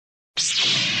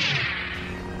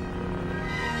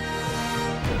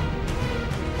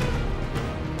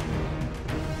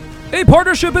A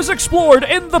partnership is explored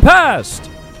in the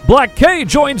past. Black K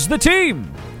joins the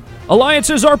team.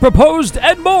 Alliances are proposed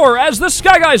and more as the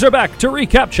Sky Guys are back to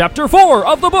recap Chapter 4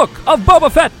 of the Book of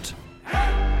Boba Fett.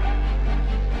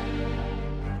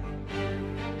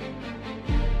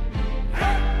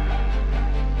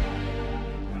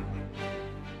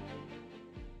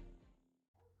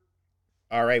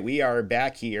 All right, we are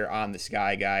back here on the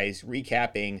Sky Guys,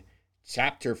 recapping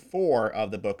Chapter 4 of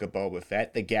the Book of Boba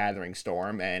Fett, The Gathering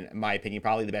Storm, and in my opinion,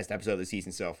 probably the best episode of the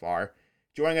season so far.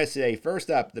 Joining us today, first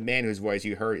up, the man whose voice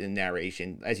you heard in the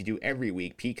narration, as you do every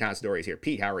week, Pete Considori is here.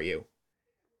 Pete, how are you?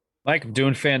 Mike, I'm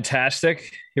doing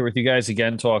fantastic. Here with you guys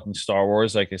again, talking Star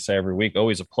Wars, like I say every week.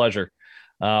 Always a pleasure.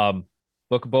 Book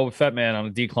of Boba Fett, man, on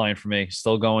a decline for me.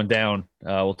 Still going down.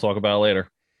 We'll talk about it later.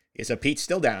 Yeah, so Pete's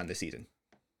still down this season.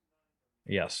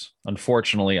 Yes,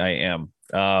 unfortunately, I am.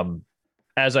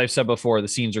 As I've said before, the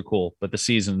scenes are cool, but the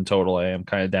season in total, I am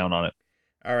kind of down on it.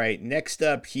 All right, next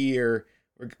up here,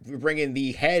 we're bringing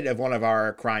the head of one of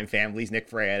our crime families, Nick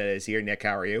Ferreira is here. Nick,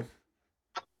 how are you?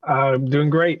 I'm doing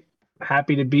great.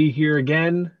 Happy to be here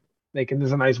again, making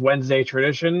this a nice Wednesday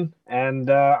tradition. And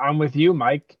I'm with you,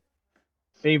 Mike.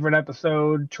 Favorite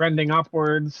episode, trending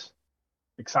upwards.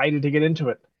 Excited to get into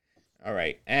it. All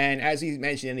right. And as we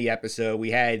mentioned in the episode,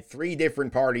 we had 3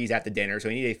 different parties at the dinner, so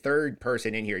we need a third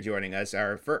person in here joining us.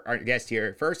 Our guest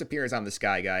here, first appearance on the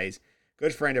Sky Guys,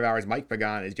 good friend of ours, Mike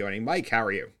Pagan, is joining. Mike, how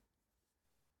are you?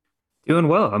 Doing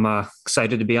well. I'm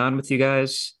excited to be on with you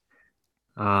guys.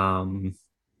 Yeah,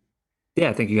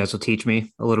 I think you guys will teach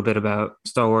me a little bit about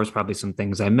Star Wars, probably some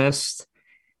things I missed.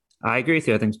 I agree with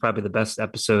you. I think it's probably the best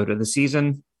episode of the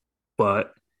season,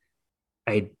 but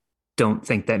I don't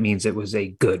think that means it was a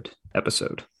good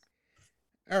episode.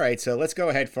 All right, so let's go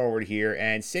ahead forward here.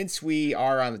 And since we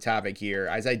are on the topic here,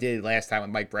 as I did last time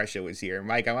when Mike Brescia was here,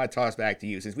 Mike, I want to toss back to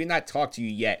you since we've not talked to you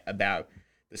yet about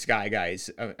the Sky Guys,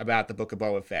 about the Book of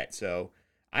Boba Fett. So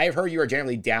I have heard you are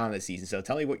generally down on the season. So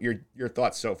tell me what your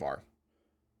thoughts so far.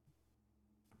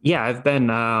 Yeah, I've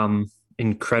been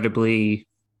incredibly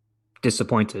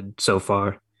disappointed so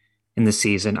far in the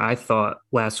season. I thought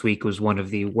last week was one of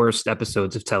the worst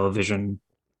episodes of television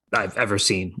I've ever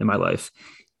seen in my life.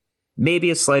 Maybe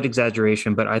a slight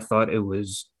exaggeration, but I thought it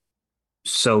was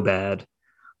so bad.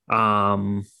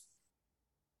 Yeah,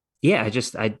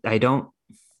 I don't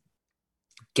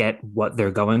get what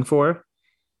they're going for.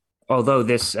 Although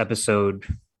this episode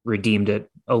redeemed it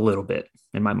a little bit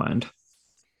in my mind.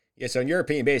 Yeah, so in your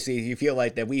opinion, basically, you feel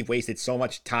like that we've wasted so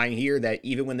much time here that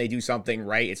even when they do something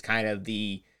right, it's kind of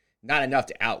not enough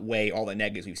to outweigh all the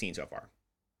negatives we've seen so far.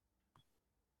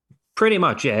 Pretty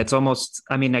much, yeah. It's almost,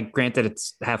 I mean, granted,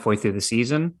 it's halfway through the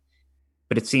season,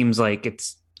 but it seems like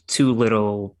it's too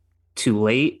little, too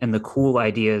late. And the cool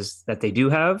ideas that they do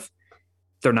have,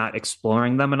 they're not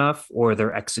exploring them enough or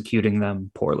they're executing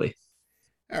them poorly.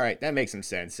 All right, that makes some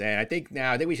sense. And I think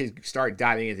we should start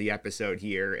diving into the episode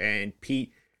here. And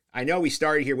Pete, I know we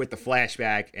started here with the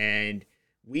flashback and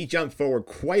we jumped forward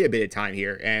quite a bit of time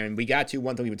here. And we got to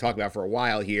one thing we've been talking about for a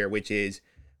while here, which is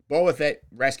Boba Fett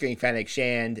rescuing Fennec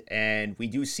Shand, and we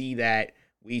do see that.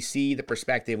 We see the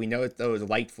perspective. We know that those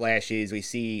light flashes we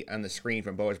see on the screen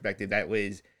from Boba's perspective, that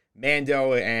was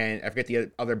Mando and I forget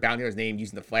the other bounty hunter's name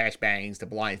using the flashbangs to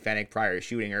blind Fennec prior to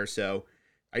shooting her. So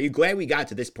are you glad we got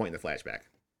to this point in the flashback?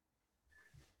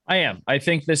 I am. I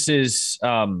think this is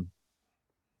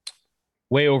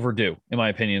way overdue, in my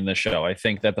opinion, in this show. I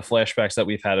think that the flashbacks that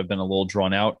we've had have been a little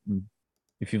drawn out.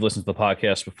 If you've listened to the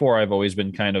podcast before, I've always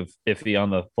been kind of iffy on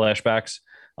the flashbacks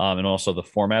and also the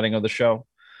formatting of the show.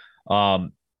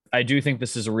 I do think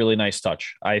this is a really nice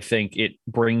touch. I think it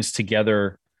brings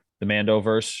together the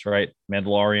Mandoverse, right?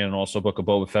 Mandalorian and also Book of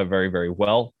Boba Fett very, very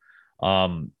well.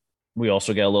 We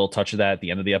also get a little touch of that at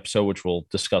the end of the episode, which we'll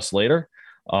discuss later.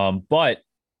 But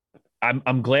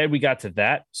I'm glad we got to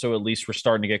that. So at least we're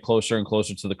starting to get closer and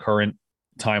closer to the current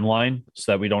timeline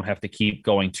so that we don't have to keep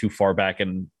going too far back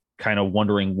and kind of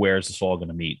wondering where's this all going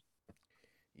to meet.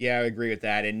 Yeah, I agree with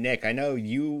that. And Nick, I know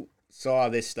you saw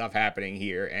this stuff happening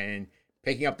here and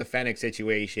picking up the Fennec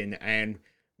situation, and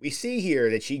we see here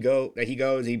that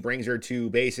he brings her to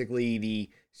basically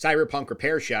the cyberpunk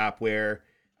repair shop where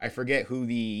I forget who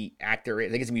the actor is.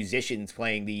 I think it's a musician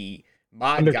playing the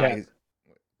mod guy.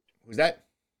 Who's that?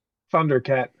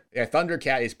 Thundercat. Yeah,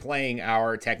 Thundercat is playing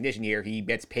our technician here. He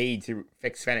gets paid to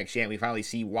fix Fennec Shand. We finally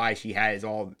see why she has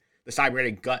all the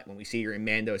cybernetic gut when we see her in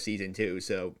Mando season 2.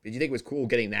 So did you think it was cool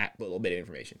getting that little bit of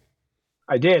information?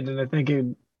 I did, and I think it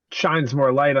shines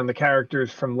more light on the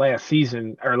characters from last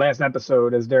season or last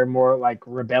episode as they're more like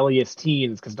rebellious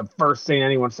teens, because the first thing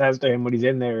anyone says to him when he's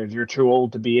in there is, "You're too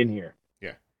old to be in here."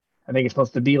 Yeah. I think it's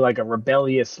supposed to be like a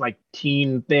rebellious, like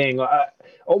teen thing,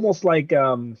 almost like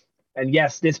and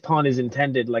yes, this pun is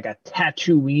intended like a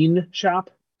tattoo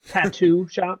shop,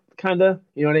 kind of.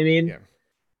 You know what I mean? Yeah.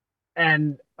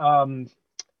 And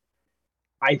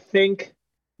I think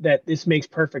that this makes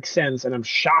perfect sense, and I'm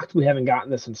shocked we haven't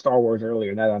gotten this in Star Wars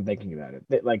earlier. Now that I'm thinking about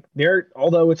it, like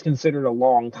although it's considered a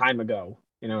long time ago,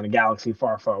 in a galaxy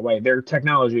far, far away, their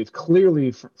technology is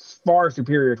clearly far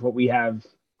superior to what we have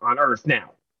on Earth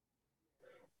now.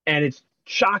 And it's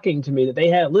shocking to me that they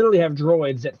literally have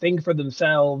droids that think for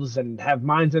themselves and have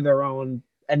minds of their own,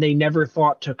 and they never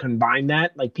thought to combine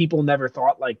that. Like people never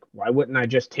thought, like, why wouldn't I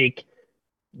just take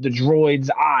the droid's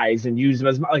eyes and use them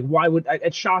as like why would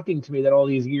it's shocking to me that all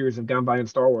these years have gone by in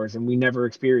Star Wars and we never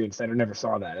experienced that or never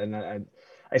saw that. And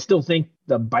I still think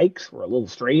the bikes were a little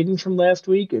strange from last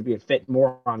week. If it fit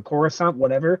more on Coruscant,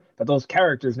 whatever, but those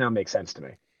characters now make sense to me.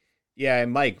 Yeah,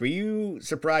 and Mike, were you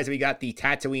surprised that we got the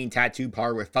Tatooine tattoo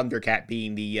part with Thundercat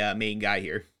being the main guy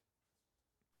here?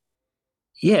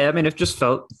 Yeah, I mean, it just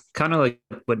felt kind of like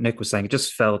what Nick was saying. It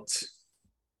just felt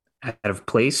out of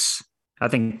place. I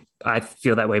think I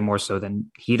feel that way more so than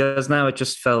he does now. It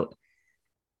just felt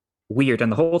weird.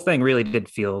 And the whole thing really did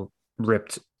feel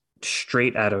ripped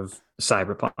straight out of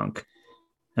Cyberpunk.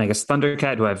 And I guess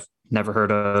Thundercat, who I've never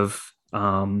heard of,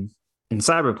 in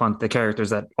Cyberpunk, the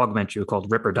characters that augment you are called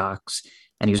Ripper Docs.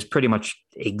 And he was pretty much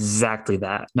exactly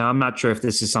that. Now, I'm not sure if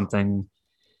this is something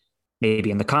maybe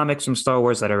in the comics from Star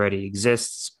Wars that already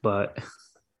exists, but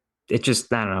it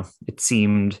just, I don't know, it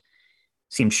seemed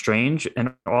strange.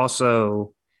 And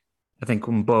also, I think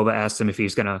when Boba asked him if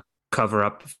he's going to cover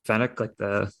up Fennec, like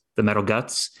the metal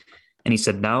guts, and he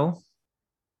said no.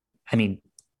 I mean,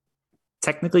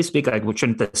 technically speaking, like,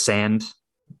 shouldn't the sand,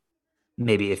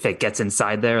 maybe if it gets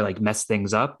inside there, like mess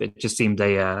things up? It just seemed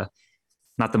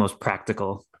not the most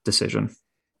practical decision.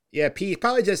 Yeah, Pete,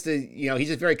 probably just he's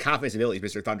just very confident in his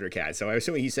abilities, Mr. Thundercat. So I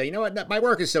assume he's saying, you know what, my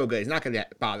work is so good, it's not going to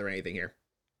bother anything here.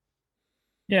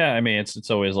 Yeah, I mean, it's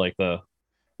always like the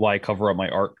why cover up my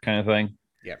art kind of thing.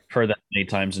 Yeah, heard that many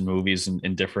times in movies and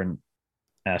in different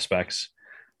aspects.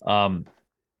 I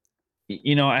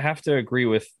have to agree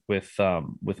with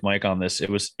Mike on this. It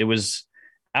was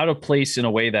out of place in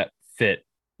a way that fit,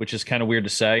 which is kind of weird to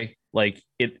say. Like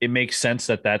it makes sense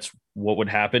that that's what would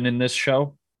happen in this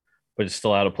show, but it's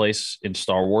still out of place in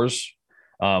Star Wars.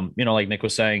 Like Nick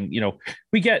was saying,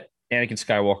 we get Anakin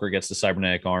Skywalker gets the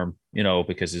cybernetic arm,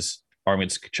 because his arm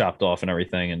gets chopped off and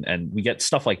everything, and we get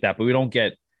stuff like that, but we don't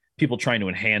get people trying to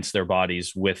enhance their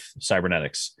bodies with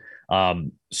cybernetics.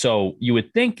 So you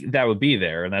would think that would be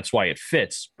there, and that's why it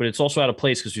fits, but it's also out of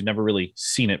place because we've never really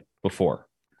seen it before.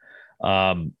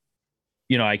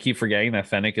 I keep forgetting that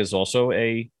Fennec is also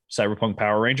a cyberpunk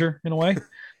Power Ranger in a way.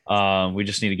 We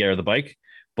just need to get her the bike.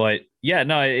 But yeah,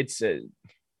 no, it's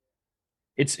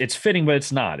fitting, but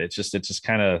it's not. It just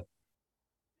kind of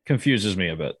confuses me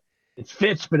a bit. It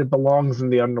fits, but it belongs in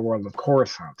the underworld of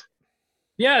Coruscant.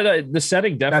 Yeah, the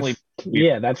setting definitely.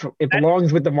 It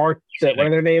belongs with the what are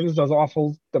their names? Those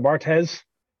awful the Martez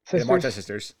sisters. Yeah, the Martez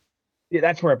sisters. Yeah,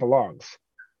 that's where it belongs.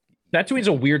 Tatooine's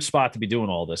a weird spot to be doing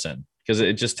all this in, because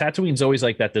Tatooine's always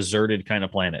like that deserted kind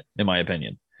of planet, in my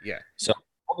opinion. Yeah. So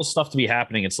all this stuff to be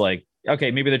happening, it's like,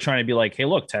 okay, maybe they're trying to be like, hey,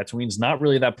 look, Tatooine's not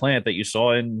really that planet that you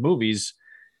saw in movies,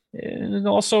 and it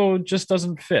also just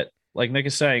doesn't fit. Like Nick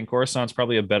is saying, Coruscant's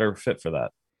probably a better fit for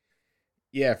that.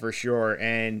 Yeah, for sure.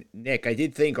 And Nick, I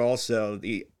did think also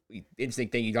the interesting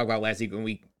thing you talked about last week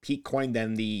when Pete coined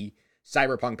them the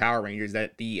Cyberpunk Power Rangers,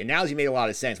 that the analogy made a lot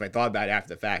of sense when I thought about it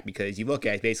after the fact, because you look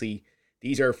at it, basically,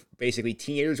 these are basically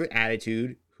teenagers with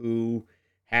attitude who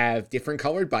have different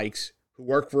colored bikes, who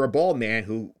work for a bald man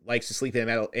who likes to sleep in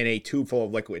a tube full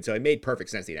of liquid. So it made perfect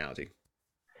sense, the analogy.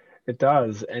 It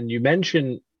does. And you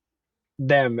mentioned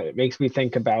them, it makes me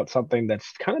think about something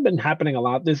that's kind of been happening a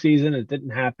lot this season. It didn't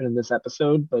happen in this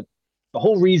episode, but the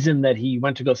whole reason that he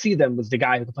went to go see them was the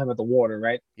guy who complained about the water,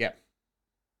 right? Yeah.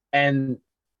 And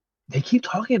they keep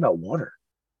talking about water.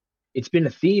 It's been a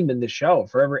theme in the show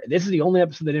forever. This is the only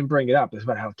episode they didn't bring it up. It's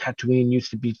about how Tatooine used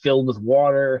to be filled with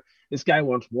water. This guy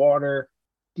wants water.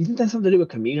 Do you think that's something to do with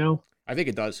Camino? I think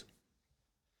it does.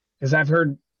 Because I've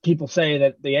heard people say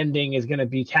that the ending is going to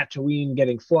be Tatooine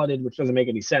getting flooded, which doesn't make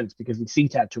any sense because we see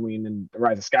Tatooine in The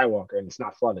Rise of Skywalker and it's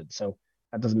not flooded. So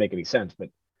that doesn't make any sense. But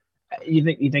you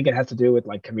think it has to do with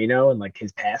like Camino and like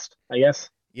his past, I guess?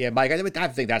 Yeah, Mike, I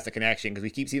think that's the connection, because we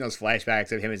keep seeing those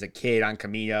flashbacks of him as a kid on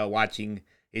Camino watching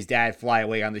his dad fly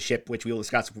away on the ship, which we'll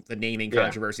discuss the naming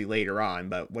controversy later on.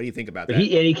 But what do you think about that?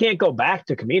 He can't go back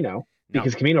to Camino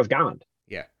because Camino's gone.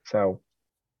 Yeah. So.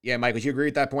 Yeah, Mike, would you agree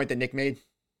with that point that Nick made?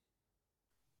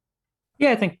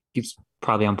 Yeah, I think he's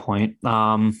probably on point.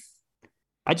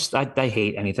 I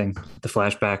hate anything. The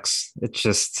flashbacks. It's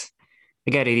just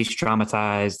I get it. He's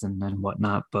traumatized and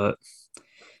whatnot, but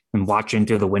and watching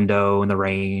through the window in the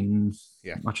rain,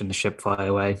 Yeah. watching the ship fly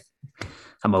away,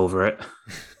 I'm over it.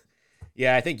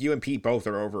 Yeah, I think you and Pete both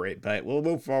are over it, but we'll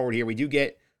move forward here. We do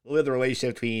get a little bit of the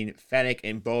relationship between Fennec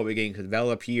and Boba beginning to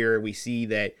develop here. We see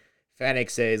that Fennec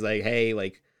says, like, hey,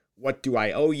 like, what do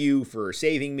I owe you for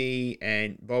saving me?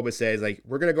 And Boba says, like,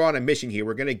 we're going to go on a mission here.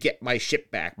 We're going to get my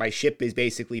ship back. My ship has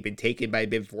basically been taken by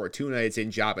Bib Fortuna. It's in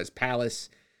Jabba's palace.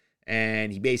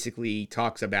 And he basically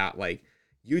talks about, like,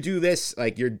 you do this,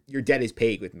 like, your debt is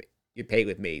paid with me. You're paid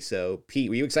with me. So, Pete,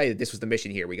 were you excited this was the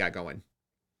mission here we got going?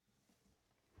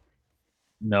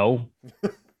 No.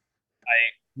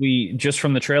 We just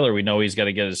from the trailer, we know he's got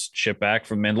to get his ship back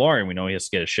from Mandalorian. We know he has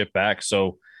to get his ship back.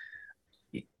 So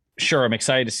sure, I'm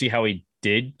excited to see how he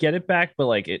did get it back, but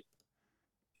like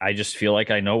I just feel like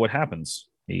I know what happens.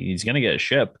 He's gonna get a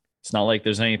ship. It's not like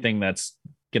there's anything that's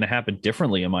gonna happen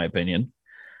differently, in my opinion.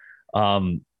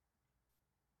 The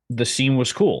scene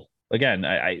was cool. Again,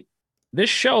 I this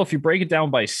show, if you break it down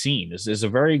by scene, is a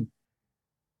very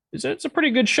it's a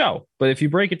pretty good show. But if you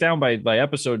break it down by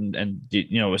episode and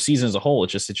you know a season as a whole,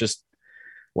 it's just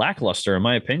lackluster in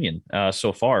my opinion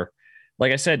so far.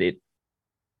 Like I said,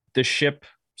 the ship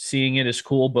seeing it is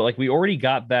cool, but like we already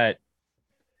got that.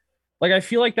 Like I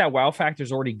feel like that wow factor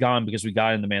is already gone because we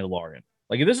got in the Mandalorian.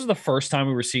 Like if this is the first time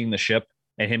we were seeing the ship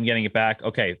and him getting it back,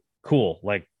 okay, cool.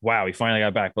 Like wow, he finally got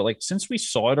it back. But like since we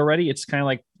saw it already, it's kind of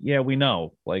like yeah, we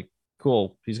know. Like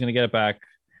cool, he's gonna get it back,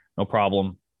 no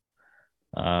problem.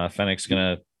 Fennec's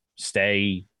gonna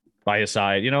stay by his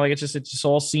side. You know, like it just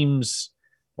all seems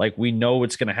like we know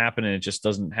what's gonna happen, and it just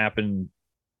doesn't happen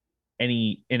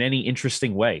in any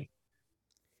interesting way.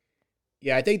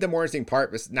 Yeah, I think the more interesting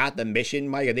part was not the mission,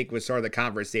 Mike. I think it was sort of the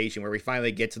conversation where we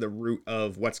finally get to the root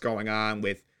of what's going on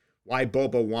with why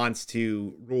Boba wants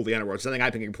to rule the underworld. Something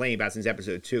I've been complaining about since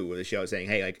episode 2 of the show, saying,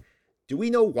 hey, like, do we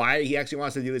know why he actually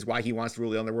wants to do this? Why he wants to rule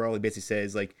the underworld? He basically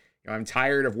says, like, you know, I'm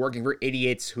tired of working for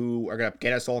idiots who are going to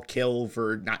get us all killed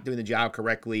for not doing the job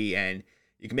correctly. And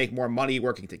you can make more money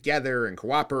working together and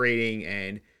cooperating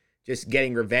and just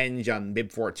getting revenge on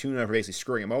Bib Fortuna for basically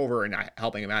screwing him over and not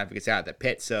helping him out if he gets out of the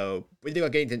pit. So what do you think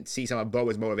about getting to see some of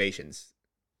Boba's motivations?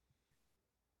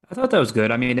 I thought that was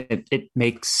good. I mean, it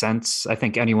makes sense. I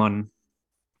think anyone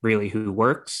really who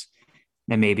works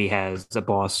and maybe has a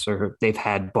boss or they've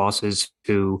had bosses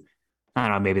who, I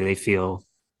don't know, maybe they feel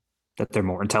that they're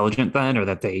more intelligent than or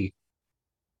that they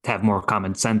have more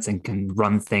common sense and can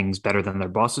run things better than their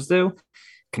bosses do,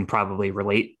 can probably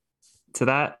relate to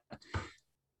that.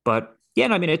 But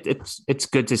yeah, I mean, it's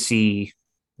good to see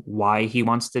why he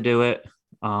wants to do it.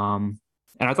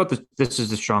 And I thought this is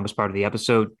the strongest part of the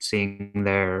episode, seeing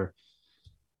their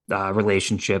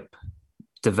relationship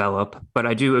develop. But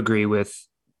I do agree with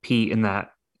Pete in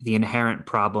that the inherent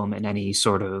problem in any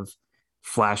sort of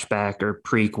flashback or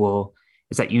prequel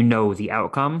is that you know the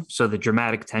outcome. So the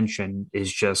dramatic tension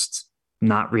is just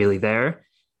not really there,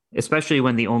 especially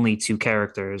when the only two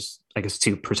characters, I guess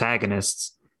two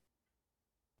protagonists,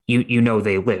 you know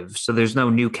they live. So there's no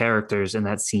new characters in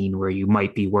that scene where you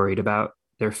might be worried about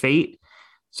their fate.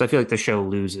 So I feel like the show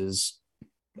loses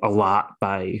a lot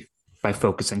by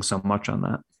focusing so much on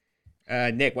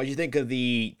that. Nick, what do you think of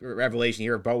the revelation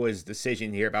here of Boa's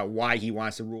decision here about why he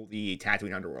wants to rule the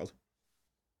Tatooine underworld?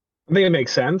 I think it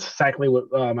makes sense. Exactly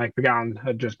what Mike Pagan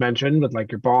had just mentioned with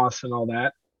like your boss and all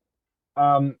that.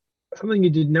 Something you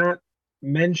did not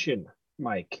mention,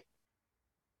 Mike.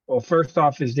 Well, first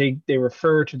off, is they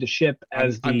refer to the ship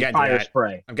as the fire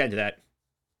spray. I'm getting to that.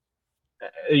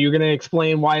 Are you going to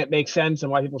explain why it makes sense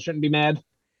and why people shouldn't be mad?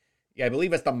 Yeah, I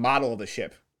believe it's the model of the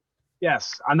ship.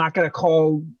 Yes, I'm not going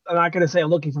to say I'm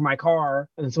looking for my car,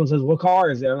 and then someone says, "What car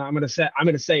is it?" And I'm going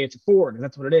to say it's a Ford, and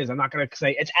that's what it is. I'm not going to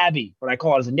say it's Abby, but I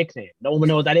call it as a nickname. No one will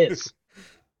know what that is.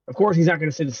 Of course, he's not going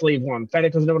to say the Slave One.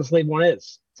 FedEx doesn't know what a Slave One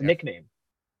is. It's a nickname.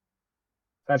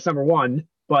 That's number one.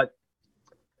 But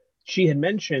she had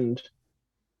mentioned,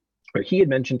 or he had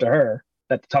mentioned to her,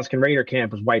 that the Tusken Raider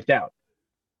camp was wiped out.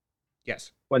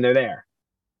 Yes. When they're there.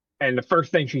 And the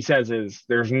first thing she says is,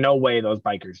 there's no way those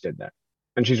bikers did that.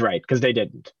 And she's right, because they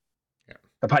didn't. Yeah.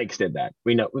 The Pikes did that.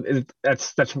 We know.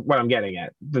 That's what I'm getting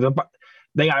at.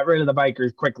 They got rid of the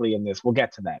bikers quickly in this. We'll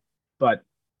get to that. But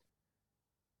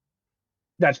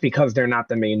that's because they're not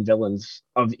the main villains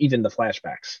of even the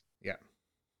flashbacks. Yeah.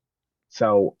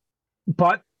 So,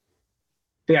 but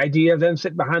the idea of them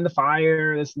sitting behind the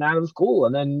fire, this and that, was cool.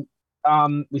 And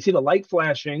then we see the light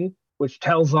flashing, which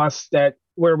tells us that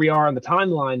where we are on the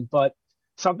timeline. But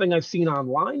something I've seen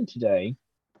online today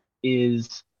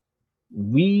is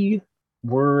we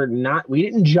we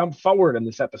didn't jump forward in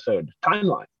this episode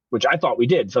timeline, which I thought we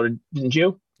did. So didn't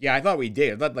you? Yeah, I thought we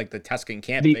did. But like the Tuscan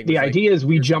camp thing. The idea is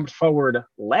we jumped forward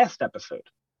last episode.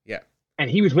 Yeah. And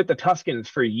he was with the Tuscans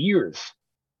for years.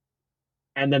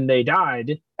 And then they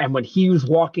died. And when he was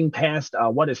walking past,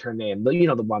 what is her name?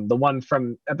 The one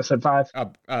from episode 5?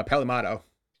 Pelamato.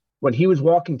 When he was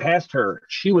walking past her,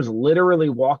 she was literally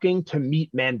walking to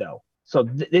meet Mando. So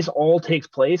this all takes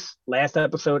place, last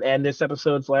episode and this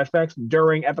episode's flashbacks,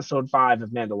 during episode 5 of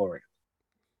Mandalorian.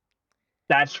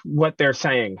 That's what they're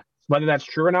saying. Whether that's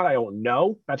true or not, I don't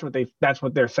know. That's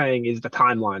what they're saying is the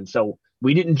timeline. So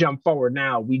we didn't jump forward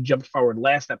now. We jumped forward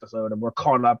last episode, and we're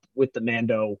caught up with the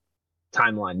Mando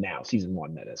timeline now, season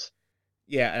 1, that is.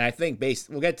 Yeah, and I think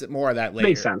we'll get to more of that later.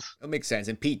 Makes sense. It makes sense.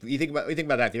 And Pete, you think about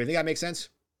that? Do you think that makes sense?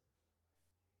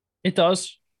 It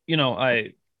does.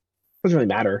 Doesn't really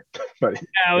matter, but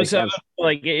yeah,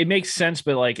 it makes sense.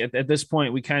 But like at this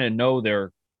point, we kind of know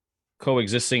they're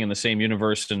coexisting in the same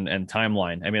universe and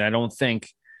timeline. I mean, I don't think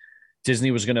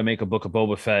Disney was going to make a Book of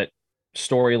Boba Fett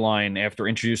storyline after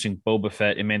introducing Boba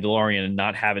Fett in Mandalorian and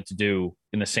not have it to do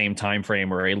in the same time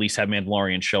frame, or at least have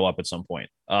Mandalorian show up at some point.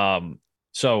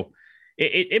 So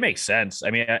it makes sense.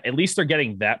 I mean, at least they're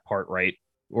getting that part right,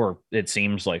 or it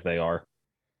seems like they are.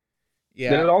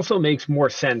 Yeah. Then it also makes more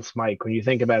sense, Mike, when you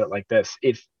think about it like this.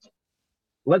 If,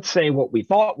 let's say, what we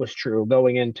thought was true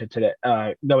going into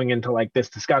like this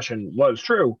discussion was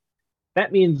true,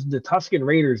 that means the Tusken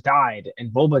Raiders died and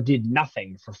Boba did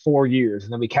nothing for 4 years,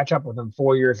 and then we catch up with him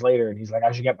 4 years later, and he's like,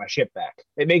 "I should get my ship back."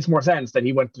 It makes more sense that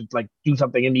he went to like do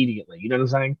something immediately. You know what I'm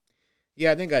saying?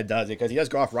 Yeah, I think that does it, because he does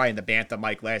go off riding the Bantha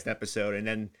Mike last episode, and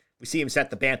then we see him set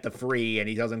the Bantha free, and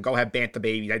he doesn't go have Bantha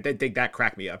babies. I did think that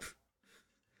cracked me up.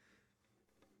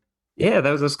 Yeah,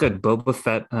 that's good. Boba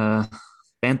Fett,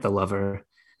 Bantha lover.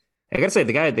 I gotta say,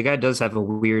 the guy does have a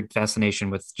weird fascination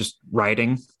with just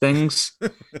riding things,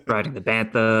 riding the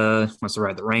Bantha, wants to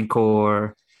ride the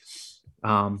Rancor.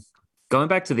 Going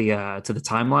back to the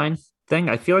timeline thing,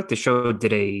 I feel like the show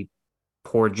did a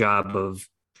poor job of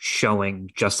showing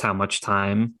just how much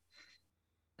time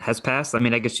has passed. I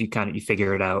mean, I guess you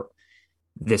figure it out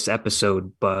this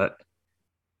episode, but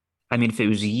I mean, if it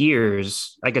was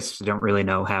years, I guess I don't really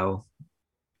know how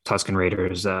Tusken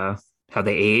Raiders how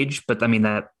they age, but I mean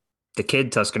that the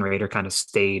kid Tusken Raider kind of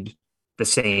stayed the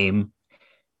same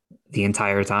the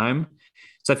entire time.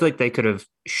 So I feel like they could have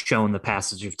shown the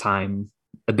passage of time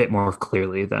a bit more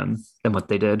clearly than what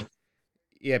they did.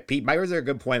 Yeah, Pete, Mike was a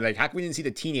good point. Like, how come we didn't see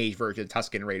the teenage version of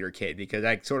Tusken Raider kid? Because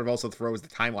that sort of also throws the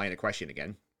timeline into question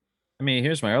again. I mean,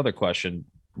 here's my other question.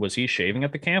 Was he shaving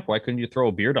at the camp? Why couldn't you throw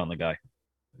a beard on the guy?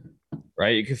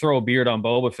 Right? You could throw a beard on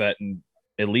Boba Fett, and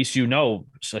at least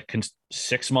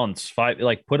 6 months, 5,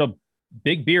 like put a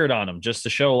big beard on him just to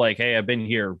show like, hey, I've been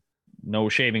here, no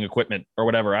shaving equipment or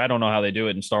whatever. I don't know how they do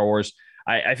it in Star Wars.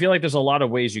 I feel like there's a lot of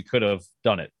ways you could have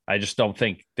done it. I just don't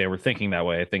think they were thinking that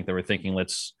way. I think they were thinking,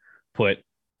 let's put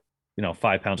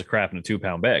 5 pounds of crap in a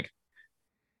 2-pound bag.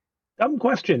 Dumb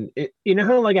question. You know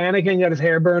how like Anakin got his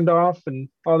hair burned off and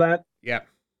all that? Yeah.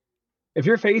 If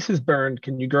your face is burned,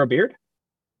 can you grow a beard?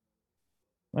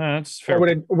 That's fair. Or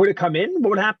would it come in?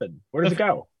 What would happen? Where does it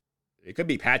go? It could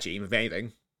be patchy, if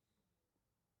anything.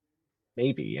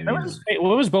 Maybe.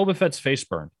 What was Boba Fett's face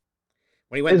burned?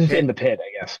 When he went in the pit,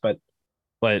 I guess, but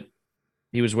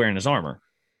he was wearing his armor.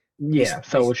 Yeah,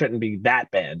 so it shouldn't be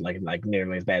that bad, like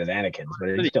nearly as bad as Anakin's, but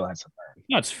it still has some burn.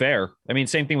 No, it's fair. I mean,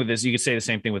 same thing with this. You could say the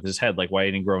same thing with his head, like why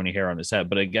he didn't grow any hair on his head.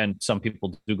 But again, some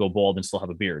people do go bald and still have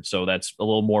a beard, so that's a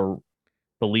little more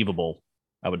believable,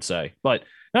 I would say. But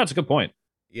no, that's a good point.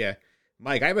 Yeah.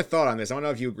 Mike, I have a thought on this. I don't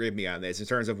know if you agree with me on this in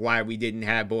terms of why we didn't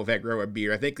have Boba Fett grow a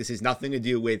beard. I think this has nothing to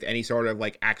do with any sort of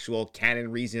like actual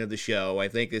canon reason of the show. I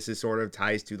think this is sort of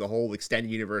ties to the whole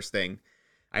extended universe thing.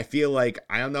 I feel like,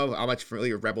 I don't know how much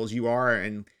familiar with Rebels you are,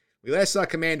 and we last saw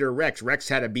Commander Rex. Rex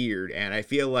had a beard, and I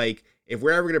feel like if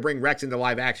we're ever going to bring Rex into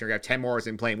live action, we're going to have 10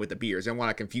 Morrison playing with the beards. I don't want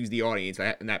to confuse the audience,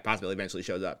 and that possibly eventually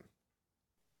shows up.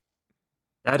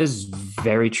 That is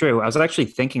very true. I was actually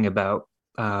thinking about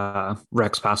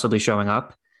Rex possibly showing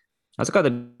up. I was like, oh,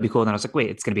 that'd be cool. And then I was like, wait,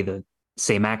 it's going to be the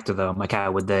same actor, though. I'm like,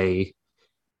 how would they?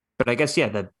 But I guess, yeah,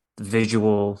 the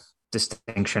visual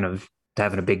distinction of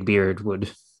having a big beard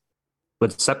would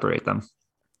separate them.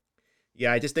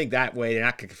 Yeah, I just think that way they're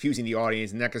not confusing the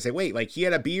audience, and they're not going to say, wait, like he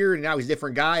had a beard and now he's a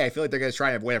different guy. I feel like they're going to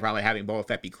try and avoid probably having Boba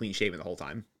Fett be clean shaven the whole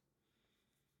time.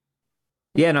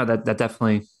 Yeah, no, that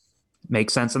definitely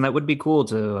makes sense, and that would be cool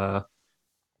to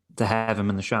have him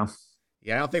in the show.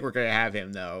 Yeah, I don't think we're going to have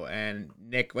him, though. And,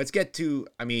 Nick, let's get to,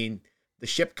 the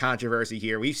ship controversy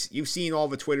here. You've seen all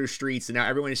the Twitter streets, and now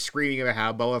everyone is screaming about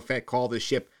how Boba Fett called the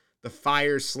ship the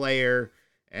Fire Slayer.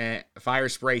 and Fire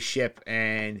Spray ship,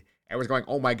 and everyone's going,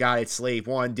 "Oh my God, it's Slave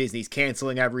One. Disney's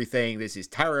canceling everything. This is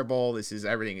terrible.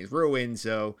 Everything is ruined."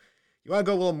 So you want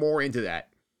to go a little more into that?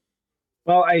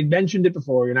 Well, I mentioned it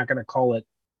before. You're not going to call it.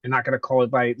 You're not going to call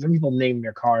it by. Some people name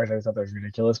their cars. I thought that was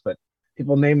ridiculous, but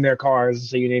people name their cars.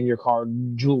 So you name your car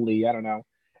Julie. I don't know,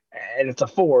 and it's a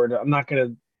Ford. I'm not going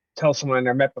to tell someone I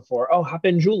never met before. Oh, hop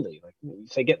in Julie. Like you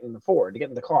say, get in the Ford, get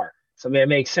in the car. So I mean, it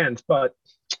makes sense. But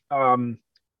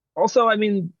also, I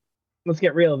mean, let's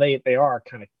get real. They are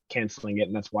kind of canceling it,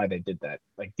 and that's why they did that.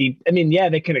 Like I mean, yeah,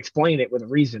 they can explain it with a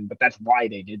reason, but that's why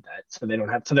they did that. So they don't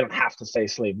have to say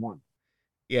Slave One.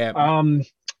 Yeah.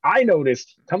 I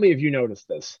noticed. Tell me if you noticed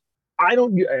this. I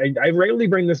don't. I rarely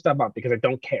bring this stuff up because I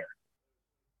don't care.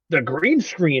 The green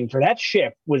screen for that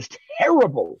ship was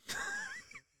terrible,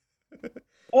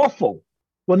 awful.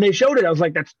 When they showed it, I was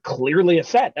like, "That's clearly a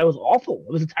set. That was awful.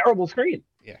 It was a terrible screen."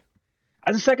 Yeah.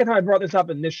 That's the second time I brought this up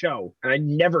in this show, and I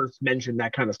never mentioned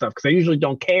that kind of stuff because I usually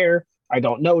don't care. I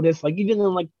don't notice. Like even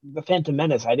in like the Phantom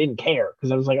Menace, I didn't care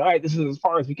because I was like, all right, this is as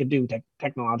far as we could do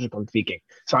technologically speaking.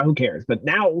 So who cares? But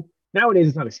nowadays,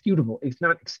 it's not excusable. It's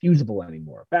not excusable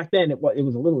anymore. Back then, it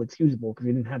was a little excusable because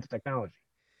we didn't have the technology.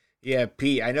 Yeah,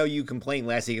 Pete, I know you complained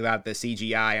last week about the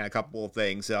CGI and a couple of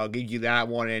things, so I'll give you that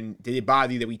one. And did it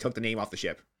bother you that we took the name off the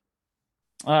ship?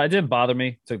 It didn't bother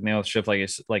me. Took the name off the ship,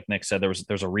 like Nick said,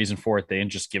 there's a reason for it. They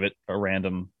didn't just give it a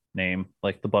random name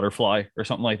like the Butterfly or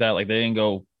something like that. Like they didn't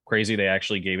go crazy. They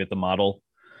actually gave it the model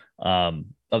of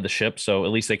the ship, so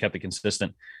at least they kept it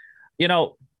consistent. You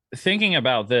know, thinking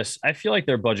about this, I feel like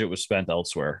their budget was spent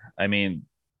elsewhere. I mean,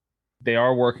 they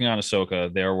are working on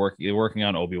Ahsoka. They're working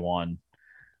on Obi-Wan.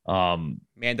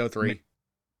 Mando 3.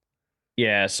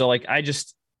 Yeah, so like I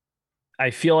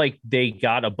feel like they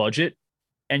got a budget.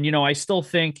 And, you know, I still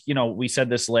think, you know, we said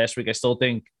this last week. I still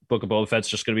think Book of Boba Fett's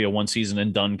just going to be a one season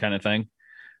and done kind of thing.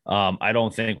 I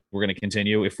don't think we're going to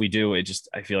continue. If we do, I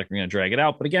feel like we're going to drag it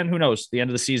out. But again, who knows? The end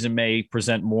of the season may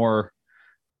present more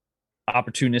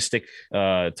opportunistic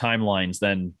timelines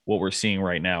than what we're seeing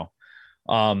right now.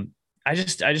 I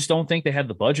just don't think they had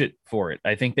the budget for it.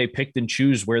 I think they picked and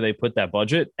choose where they put that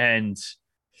budget. And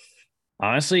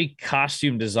honestly,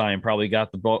 costume design probably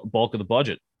got the bulk of the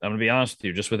budget. I'm going to be honest with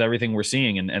you, just with everything we're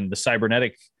seeing and the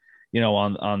cybernetic, you know,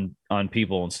 on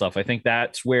people and stuff. I think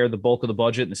that's where the bulk of the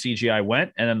budget and the CGI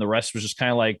went. And then the rest was just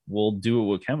kind of like, we'll do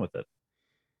what we can with it.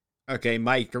 Okay,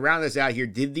 Mike, to round this out here,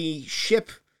 did the ship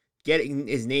getting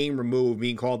his name removed,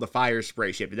 being called the Fire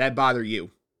Spray ship, did that bother you?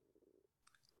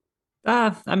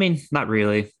 I mean, not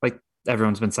really. Like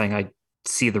everyone's been saying, I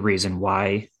see the reason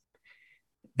why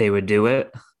they would do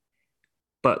it.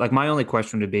 But like my only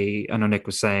question would be, I know Nick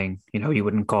was saying, you know, you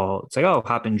wouldn't call, it's like, oh,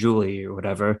 hop in Julie or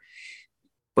whatever.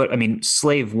 But I mean,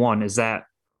 Slave One, is that,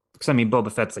 because I mean,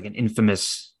 Boba Fett's like an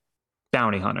infamous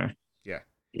bounty hunter. Yeah.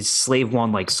 Is Slave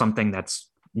One like something that's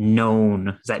known,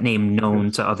 is that name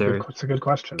known to other That's a good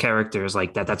question. Characters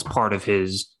like that? That's part of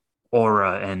his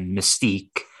aura and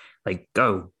mystique. Like,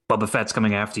 oh, Boba Fett's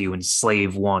coming after you in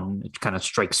Slave One. It kind of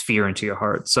strikes fear into your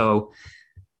heart. So,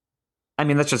 I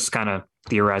mean, that's just kind of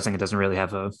theorizing. It doesn't really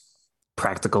have a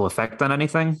practical effect on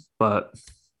anything. But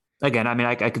again, I mean,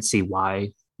 I could see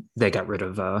why they got rid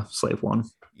of Slave One.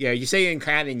 Yeah, you say in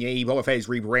canon, Boba Fett is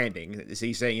rebranding. So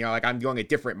he's saying, you know, like I'm doing a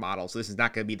different model, so this is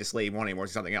not going to be the Slave One anymore.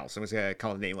 It's something else. I'm just going to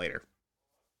call the name later.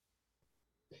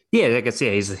 Yeah, I guess,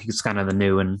 yeah, he's kind of the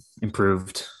new and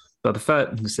improved Boba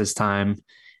Fett. It's his time.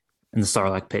 And the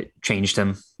Sarlacc pit changed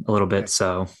him a little bit.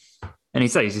 So, and he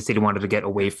said he wanted to get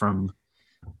away from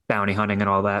bounty hunting and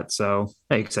all that. So,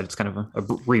 like I said, it's kind of a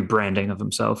rebranding of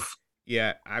himself.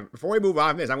 Yeah. Before we move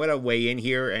on from this, I'm going to weigh in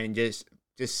here and just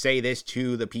say this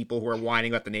to the people who are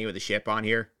whining about the name of the ship on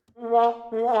here.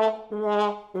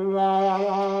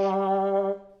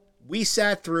 We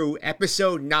sat through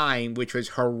episode 9, which was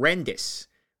horrendous.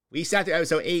 We sat through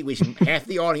episode 8, which half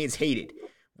the audience hated.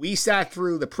 We sat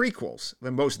through the prequels,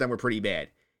 when most of them were pretty bad.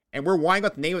 And we're whining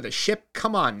about the name of the ship?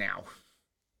 Come on now.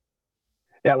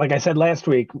 Yeah, like I said last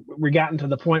week, we're gotten to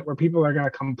the point where people are going to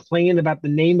complain about the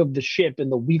name of the ship in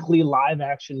the weekly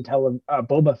live-action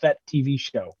Boba Fett TV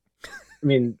show. I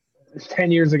mean,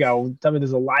 10 years ago, tell me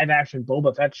there's a live-action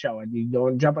Boba Fett show, and you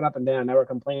going jumping up and down. Now we're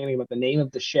complaining about the name of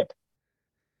the ship.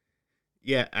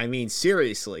 Yeah, I mean,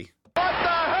 seriously. What the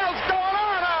hell's going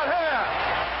on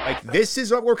out here? Like, this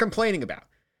is what we're complaining about.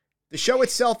 The show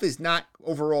itself is not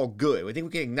overall good. I think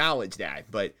we can acknowledge that,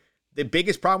 but the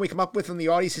biggest problem we come up with from the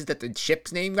audience is that the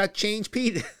ship's name got changed,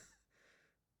 Pete.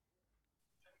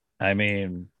 I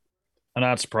mean, I'm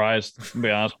not surprised, to be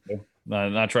honest with you.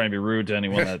 I'm not trying to be rude to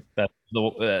anyone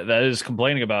that is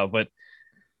complaining about, but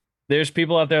there's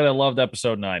people out there that loved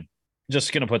episode 9.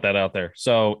 Just gonna put that out there.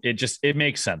 So it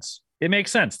makes sense. It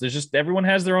makes sense. There's just everyone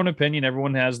has their own opinion.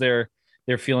 Everyone has their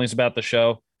feelings about the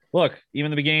show. Look, even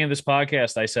the beginning of this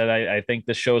podcast, I said I think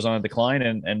this show's on a decline,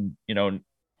 and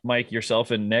Mike,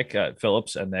 yourself, and Nick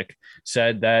Phillips and Nick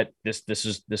said that this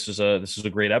is a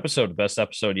great episode, the best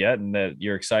episode yet, and that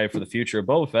you're excited for the future of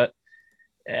Boba Fett.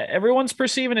 Everyone's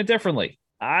perceiving it differently.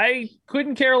 I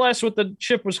couldn't care less what the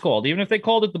ship was called, even if they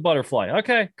called it the Butterfly.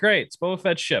 Okay, great. It's Boba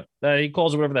Fett's ship. He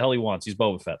calls it whatever the hell he wants. He's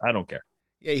Boba Fett. I don't care.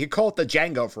 Yeah, you could call it the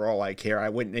Django for all I care.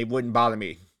 It wouldn't bother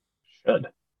me. Should.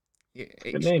 Yeah,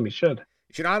 Good name. He should.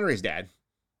 He should honor his dad.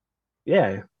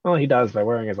 Yeah. Well, he does by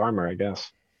wearing his armor, I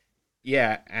guess.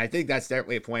 Yeah, and I think that's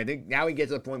definitely a point. I think now we get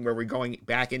to the point where we're going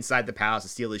back inside the palace to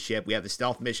steal the ship. We have the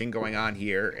stealth mission going on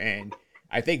here, and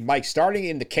I think Mike starting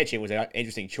in the kitchen was an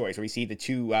interesting choice, where we see the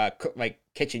two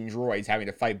kitchen droids having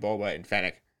to fight Boba and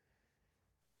Fennec.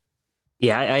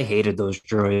 Yeah, I hated those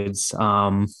droids.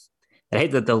 I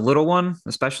hate the little one,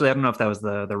 especially. I don't know if that was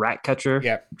the rat catcher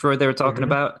droid they were talking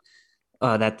about.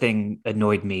 That thing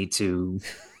annoyed me to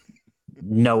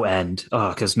no end. Oh,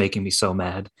 because making me so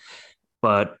mad.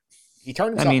 But he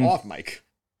turned himself off, Mike.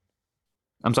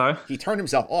 I'm sorry? He turned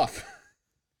himself off.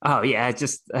 Oh, yeah. It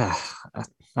just, I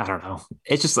don't know.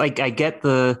 It's just like, I get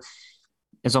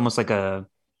it's almost like add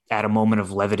a moment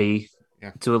of levity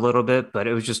to a little bit, but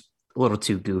it was just a little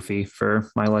too goofy for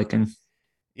my liking.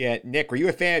 Yeah, Nick, were you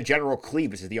a fan of General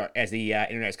Cleave, as the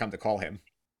internet has come to call him?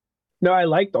 No, I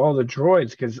liked all the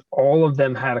droids because all of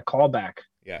them had a callback.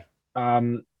 Yeah.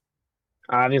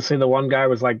 Obviously, the one guy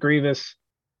was like Grievous.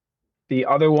 The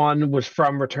other one was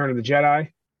from Return of the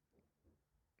Jedi.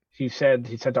 He said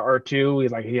to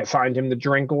R2, he assigned him the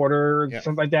drink order or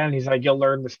something like that, and he's like, "You'll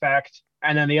learn respect."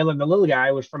 And then the little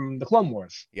guy was from the Clone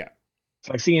Wars. Yeah. It's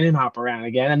like seeing him hop around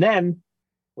again, and then.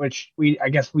 Which I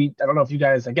don't know if you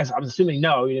guys, I'm assuming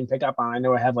no, you didn't pick up on. I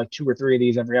know I have like 2 or 3 of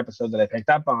these every episode that I picked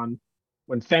up on.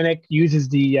 When Fennec uses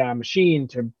the machine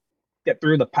to get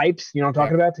through the pipes, you know what I'm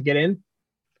talking about, to get in,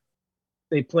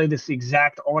 they play this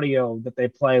exact audio that they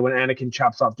play when Anakin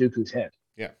chops off Dooku's head.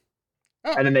 Yeah.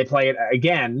 Oh. And then they play it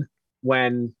again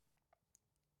when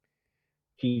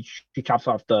he chops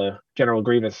off the General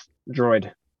Grievous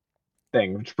droid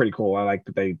thing, which is pretty cool. I like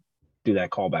that they do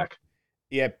that callback.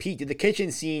 Yeah, Pete, did the kitchen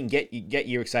scene get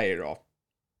you excited at all?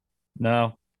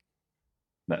 No.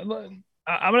 I'm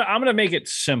gonna make it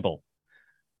simple.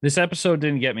 This episode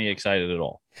didn't get me excited at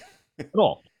all. At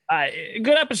all.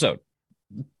 Good episode.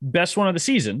 Best one of the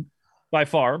season by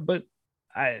far, but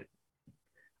I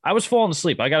was falling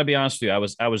asleep. I got to be honest with you.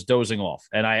 I was dozing off,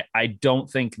 and I don't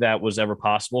think that was ever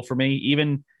possible for me. I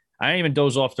didn't even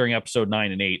doze off during episode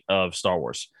 9 and 8 of Star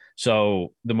Wars.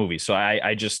 So the movie. So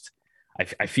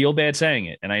I feel bad saying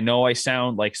it, and I know I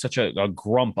sound like such a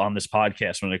grump on this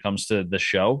podcast when it comes to the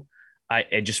show.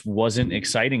 It just wasn't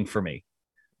exciting for me.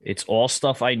 It's all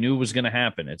stuff I knew was going to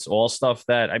happen. It's all stuff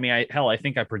that I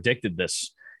think I predicted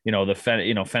this.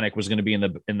 Fennec was going to be in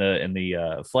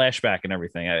the flashback and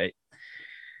everything.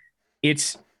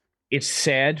 It's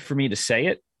sad for me to say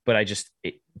it, but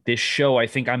this show, I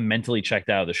think I'm mentally checked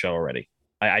out of the show already.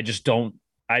 I just don't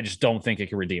think it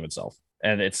can redeem itself.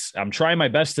 And I'm trying my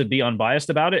best to be unbiased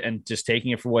about it and just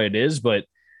taking it for what it is, but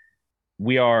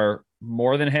we are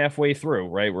more than halfway through,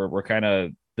 right?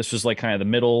 This was like kind of the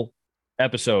middle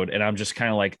episode, and I'm just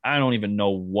kind of like, I don't even know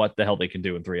what the hell they can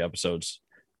do in 3 episodes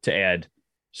to add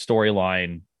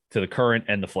storyline to the current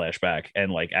and the flashback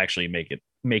and like actually make it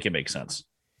make sense.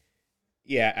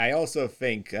 Yeah, I also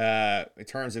think in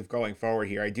terms of going forward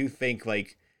here, I do think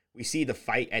like we see the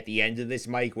fight at the end of this,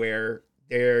 Mike, where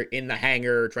they're in the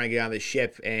hangar trying to get on the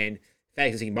ship, and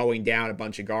Fennec is mowing down a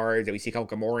bunch of guards, and we see a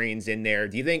couple Gamorreans in there.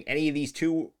 Do you think any of these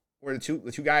two, or the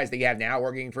two guys that you have now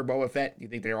working for Boba Fett, do you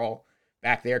think they're all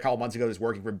back there a couple months ago just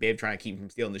working for Bib, trying to keep him from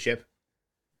stealing the ship?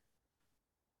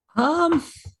 I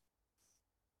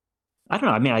don't know.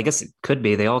 I mean, I guess it could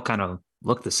be. They all kind of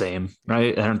look the same,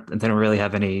 right? They don't really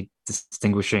have any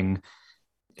distinguishing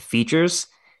features,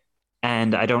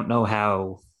 and I don't know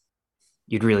how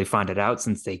you'd really find it out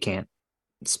since they can't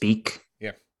speak.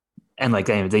 Yeah. And like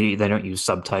they don't use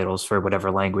subtitles for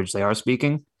whatever language they are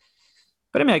speaking.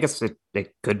 But I mean, I guess it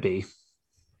could be.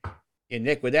 And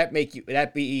Nick, would that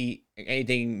be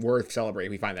anything worth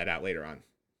celebrating if we find that out later on?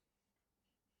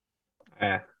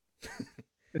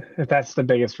 If that's the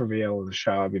biggest reveal of the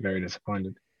show, I'd be very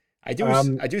disappointed. I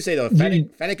do say though,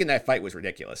 Fennec in that fight was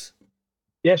ridiculous.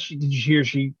 Yes, did you hear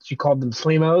she called them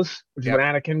Slemos, which is what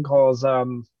Anakin calls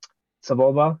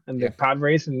Saboba and the pod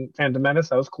race and Phantom Menace.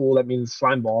 That was cool. That means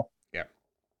slime ball. Yeah.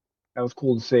 That was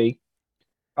cool to see.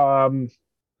 I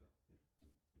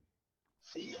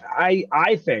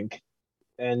think,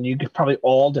 and you could probably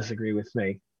all disagree with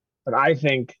me, but I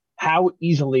think how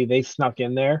easily they snuck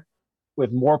in there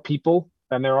with more people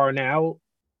than there are now,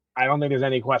 I don't think there's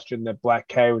any question that Black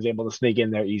K was able to sneak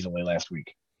in there easily last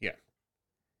week. Yeah.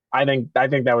 I think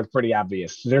that was pretty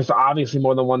obvious. There's obviously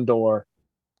more than one door.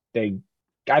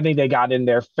 I think they got in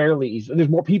there fairly easily. There's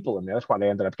more people in there. That's why they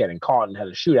ended up getting caught and had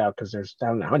a shootout because I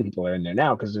don't know how many people are in there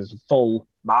now because there's a full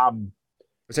mob.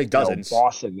 It's like dozens.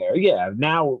 Boss in there. Yeah.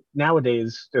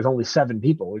 Nowadays, there's only 7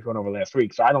 people. We went over last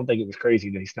week, so I don't think it was crazy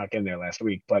that he snuck in there last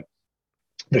week. But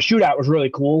the shootout was really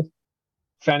cool.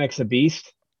 Fennec's a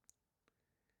beast.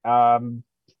 Yeah,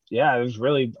 it was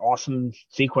really awesome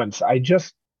sequence. I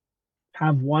just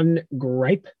have one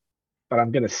gripe, but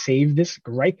I'm gonna save this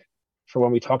gripe for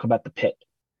when we talk about the pit.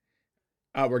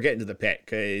 We're getting to the pit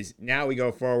because now we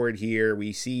go forward here.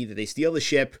 We see that they steal the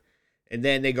ship, and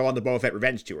then they go on the Boba Fett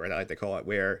revenge tour, I like to call it,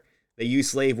 where they use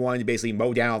Slave One to basically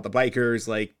mow down all the bikers,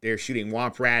 like they're shooting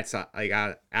womp rats like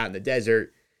out in the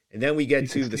desert. And then we get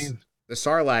to the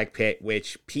Sarlacc pit,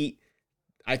 which Pete,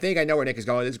 I think I know where Nick is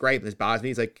going. This is great, but this bothers me.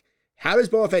 He's like, how does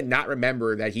Boba Fett not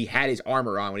remember that he had his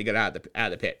armor on when he got out of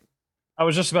the pit? I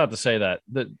was just about to say that.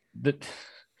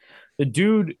 The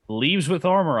dude leaves with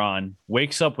armor on,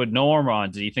 wakes up with no armor on.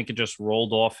 Did he think it just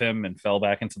rolled off him and fell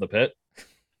back into the pit?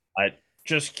 I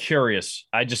just curious.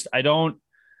 I don't.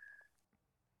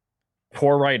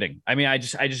 Poor writing. I mean, I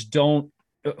just don't.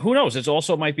 Who knows? It's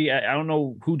also might be. I don't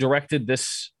know who directed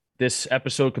this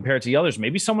episode compared to the others.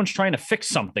 Maybe someone's trying to fix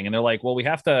something, and they're like, "Well, we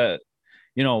have to,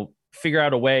 figure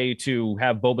out a way to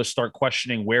have Boba start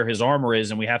questioning where his armor is,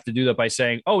 and we have to do that by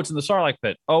saying, "Oh, it's in the Sarlacc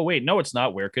pit." Oh, wait, no, it's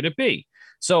not. Where could it be?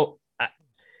 So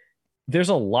there's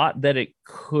a lot that it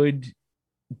could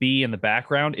be in the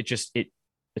background.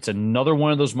 It's another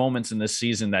one of those moments in this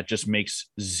season that just makes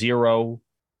zero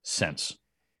sense.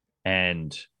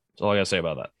 And that's all I got to say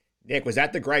about that. Nick, was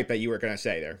that the gripe that you were going to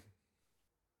say there?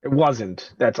 It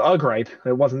wasn't. That's a gripe.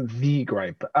 It wasn't the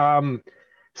gripe.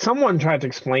 Someone tried to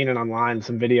explain it online,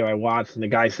 some video I watched, and the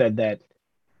guy said that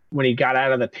when he got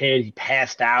out of the pit, he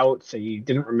passed out, so he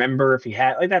didn't remember if he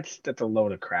had. Like that's a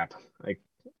load of crap. Like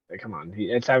come on,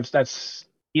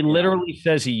 he literally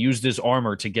says he used his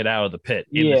armor to get out of the pit.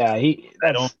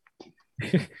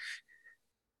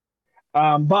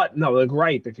 But no, the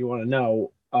gripe, if you want to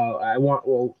know,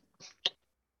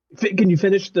 can you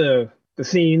finish the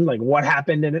scene, like what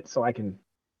happened in it, so I can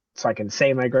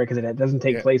say my gripe, because it doesn't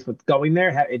take place with going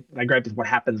there. My gripe is what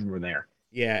happens when we're there.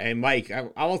 Yeah, and Mike,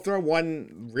 I will throw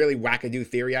one really wackadoo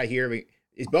theory out here.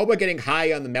 Is Boba getting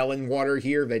high on the melon water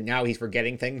here that now he's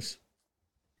forgetting things?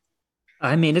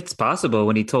 I mean, it's possible.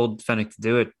 When he told Fennec to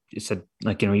do it, he said,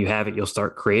 you have it, you'll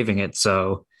start craving it.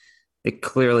 So it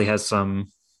clearly has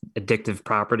some addictive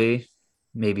property,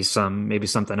 maybe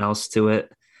something else to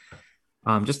it.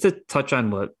 Just to touch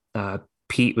on what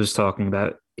Pete was talking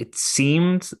about, it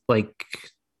seemed like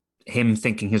him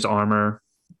thinking his armor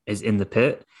is in the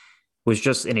pit was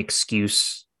just an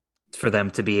excuse for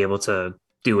them to be able to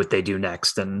do what they do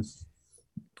next and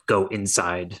go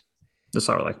inside the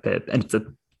Sarlacc pit. And it's a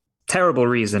terrible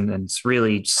reason, and it's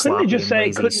really sloppy and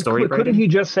lazy story writing. Couldn't he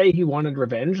just say he wanted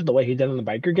revenge the way he did on the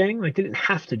biker gang? Like, they didn't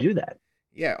have to do that.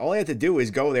 Yeah, all he had to do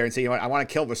is go there and say, I want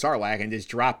to kill the Sarlacc, and just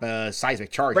drop a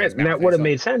seismic charge. Right, and that would have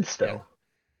made sense, still.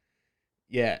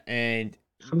 Yeah, and...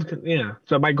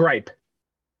 so my gripe.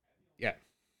 Yeah.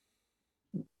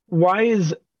 Why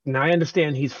is... Now, I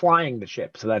understand he's flying the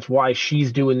ship, so that's why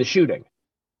she's doing the shooting.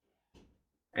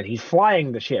 And he's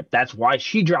flying the ship. That's why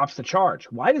she drops the charge.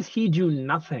 Why does he do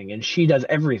nothing and she does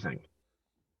everything?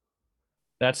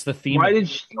 That's the theme. Why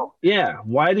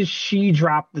does she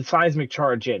drop the seismic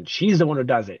charge in? She's the one who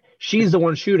does it. She's the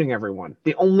one shooting everyone.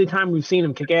 The only time we've seen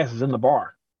him kick ass is in the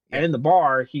bar. Yeah. And in the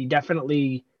bar, he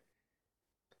definitely...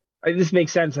 This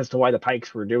makes sense as to why the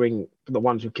Pikes were doing the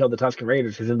ones who killed the Tusken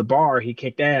Raiders, because in the bar, he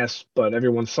kicked ass, but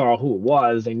everyone saw who it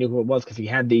was. They knew who it was because he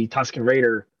had the Tusken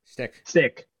Raider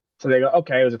stick. So they go,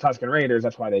 okay, it was the Tusken Raiders.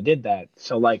 That's why they did that.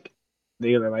 So,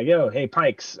 they're like, yo, hey,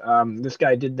 Pikes, this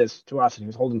guy did this to us, and he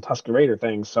was holding Tusken Raider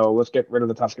things, so let's get rid of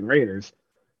the Tusken Raiders.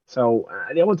 So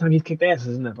the only time he's kicked ass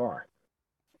is in that bar.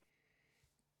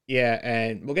 Yeah,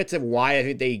 and we'll get to why I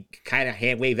think they kind of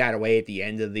hand-wave that away at the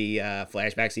end of the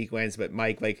flashback sequence. But,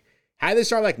 Mike, how did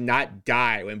Sarlacc not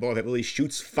die when Boba Fett really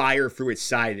shoots fire through its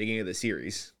side at the beginning of the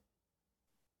series?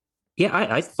 Yeah,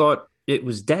 I thought it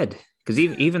was dead. Because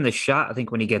even the shot, I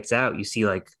think when he gets out, you see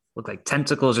look like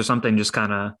tentacles or something just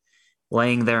kind of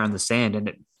laying there on the sand, and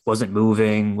it wasn't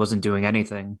moving, wasn't doing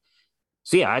anything.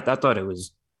 So yeah, I thought it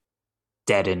was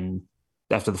dead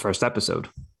after the first episode.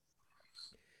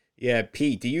 Yeah,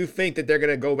 Pete, do you think that they're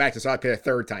going to go back to Sarlacc pit a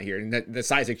third time here, and that the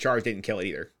seismic charge didn't kill it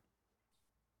either?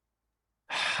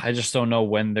 I just don't know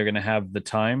when they're going to have the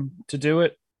time to do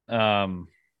it. I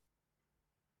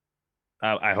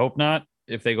hope not.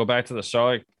 If they go back to the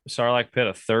Sarlacc pit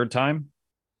a third time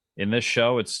in this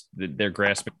show, they're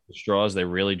grasping the straws. They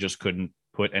really just couldn't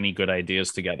put any good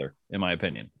ideas together, in my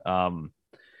opinion.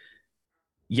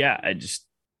 Yeah,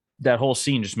 that whole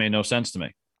scene just made no sense to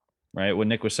me. Right, what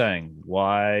Nick was saying.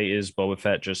 Why is Boba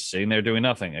Fett just sitting there doing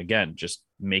nothing? Again, just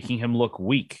making him look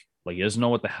weak, like he doesn't know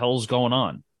what the hell's going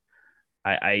on.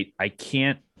 I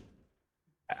can't.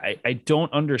 I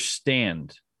don't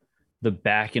understand the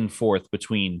back and forth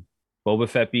between Boba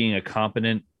Fett being a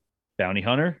competent bounty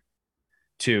hunter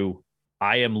to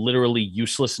I am literally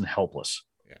useless and helpless.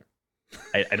 Yeah.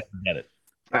 I don't get it.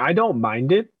 I don't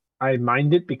mind it. I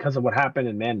mind it because of what happened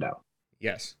in Mando.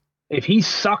 Yes. If he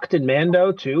sucked in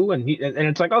Mando too, and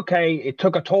it's like, okay, it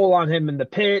took a toll on him in the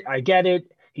pit. I get it.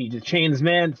 He's a changed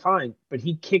man, fine. But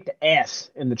he kicked ass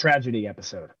in the tragedy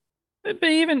episode. But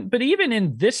even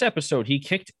in this episode, he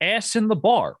kicked ass in the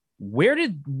bar. Where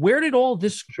did all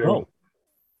this go?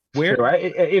 Where True.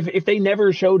 If they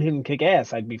never showed him kick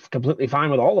ass, I'd be completely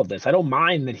fine with all of this. I don't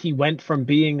mind that he went from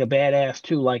being a badass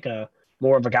to like a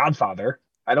more of a godfather.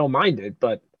 I don't mind it,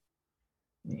 but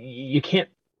you can't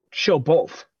show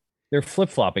both. They're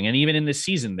flip-flopping, and even in this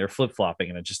season, they're flip-flopping,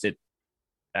 and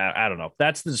I don't know.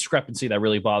 That's the discrepancy that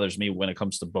really bothers me when it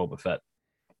comes to Boba Fett.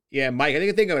 Yeah, Mike, I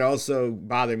think the thing that would also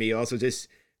bother me also just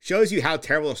shows you how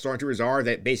terrible the Stormtroopers are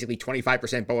that basically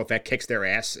 25% Boba Fett kicks their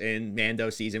ass in Mando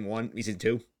season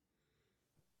 2.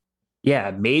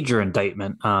 Yeah, major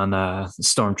indictment on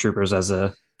Stormtroopers as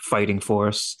a fighting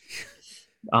force.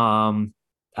 I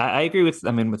agree with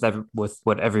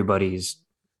what everybody's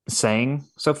saying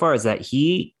so far is that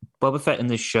Boba Fett in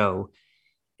this show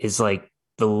is like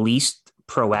the least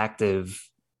proactive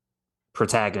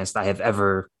protagonist I have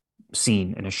ever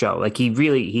seen in a show. Like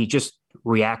he just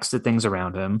reacts to things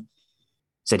around him.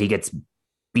 Said he gets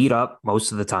beat up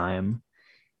most of the time.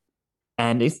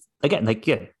 And it's again, like,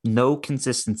 yeah, no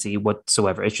consistency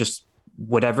whatsoever. It's just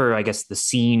whatever I guess the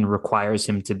scene requires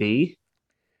him to be.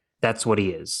 That's what he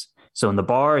is. So in the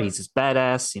bar, he's this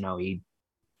badass, he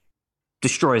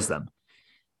destroys them.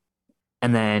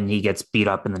 And then he gets beat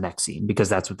up in the next scene because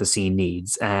that's what the scene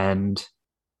needs. And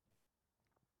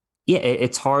yeah,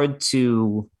 it's hard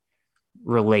to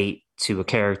relate to a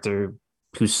character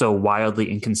who's so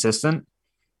wildly inconsistent,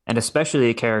 and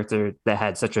especially a character that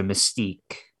had such a mystique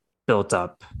built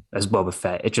up as Boba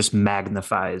Fett. It just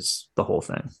magnifies the whole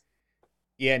thing.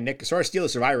 Yeah, Nick, sort of steal the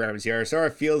Survivor reference here. It sort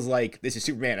of feels like this is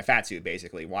Superman in a fat suit,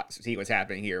 basically. See what's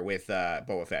happening here with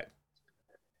Boba Fett.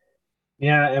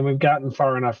 Yeah, and we've gotten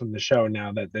far enough in the show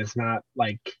now that there's not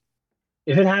like,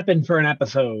 if it happened for an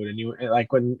episode and you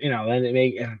like when then it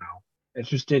may, I don't know. It's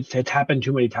just it's happened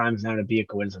too many times now to be a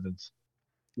coincidence.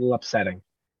 A little upsetting,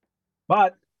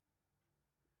 but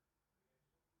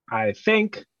I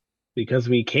think because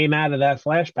we came out of that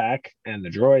flashback and the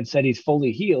droid said he's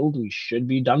fully healed, we should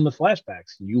be done with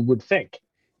flashbacks. You would think.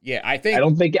 Yeah, I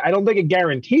don't think it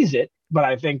guarantees it, but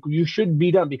I think you should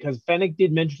be done because Fennec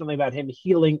did mention something about him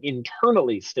healing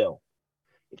internally still.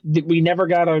 We never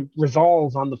got a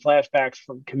resolve on the flashbacks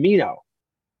from Camino.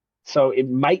 So it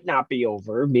might not be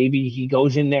over. Maybe he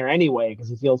goes in there anyway because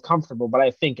he feels comfortable, but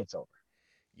I think it's over.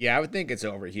 Yeah, I would think it's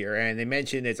over here. And they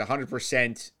mentioned it's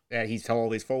 100% that he's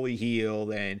told he's fully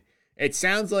healed. And it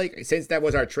sounds like since that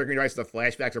was our triggering device, the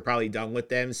flashbacks are probably done with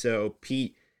them. So,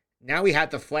 Pete, now we have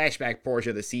the flashback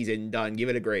portion of the season done. Give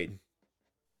it a grade.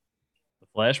 The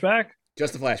flashback?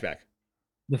 Just the flashback.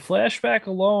 The flashback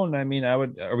alone, I mean,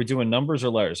 are we doing numbers or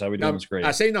letters? How are we doing this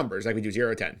grade? Say numbers like we do 0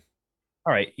 to 10.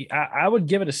 All right. I would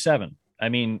give it a 7. I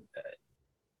mean,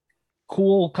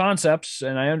 cool concepts,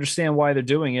 and I understand why they're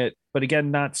doing it, but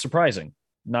again, not surprising.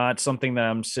 Not something that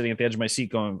I'm sitting at the edge of my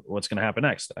seat going, what's going to happen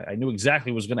next? I knew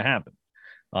exactly what was going to happen.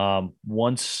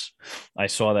 Once I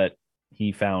saw that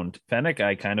he found Fennec,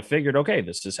 I kind of figured, okay,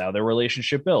 this is how their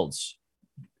relationship builds.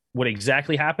 What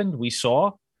exactly happened? We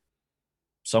saw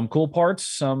some cool parts,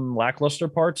 some lackluster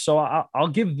parts. So I'll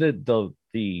give the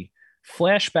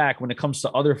flashback when it comes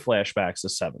to other flashbacks a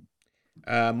 7.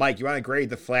 Mike, you want to grade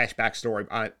the flashback story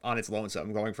on its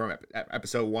lonesome, going from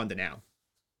episode 1 to now?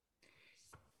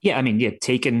 Yeah, I mean, yeah,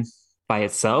 taken by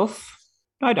itself,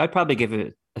 I'd probably give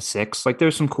it a 6. Like,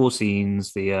 there's some cool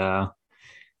scenes,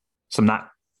 some not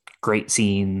great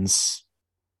scenes,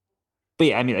 but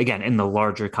yeah, I mean, again, in the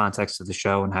larger context of the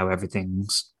show and how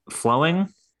everything's flowing,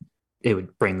 it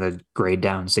would bring the grade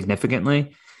down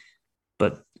significantly.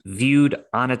 But viewed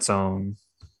on its own,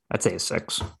 I'd say a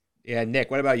 6. Yeah,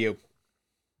 Nick, what about you?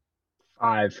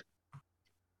 5.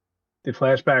 The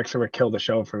flashbacks are what kill the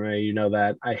show for me. You know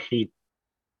that. I hate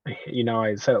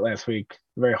I said it last week,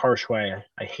 a very harsh way.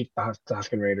 I hate the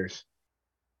Tusken Raiders.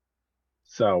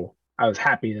 So I was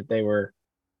happy that they were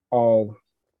all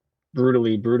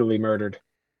brutally, brutally murdered.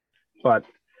 But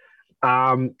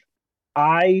um,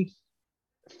 I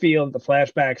feel that the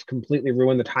flashbacks completely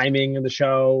ruined the timing of the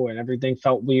show and everything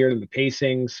felt weird and the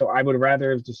pacing. So I would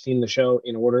rather have just seen the show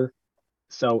in order.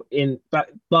 But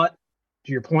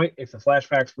to your point, if the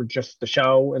flashbacks were just the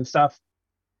show and stuff,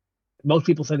 most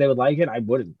people said they would like it. I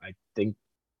wouldn't. I think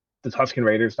the Tusken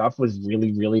Raider stuff was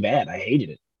really, really bad. I hated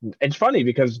it. It's funny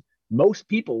because most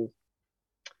people,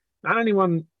 not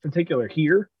anyone particular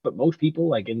here, but most people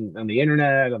like on the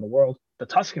internet on the world, the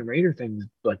Tusken Raider thing was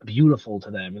like beautiful to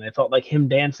them, and I felt like him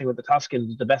dancing with the Tuskens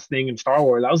was the best thing in Star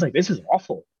Wars. I was like, this is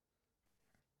awful.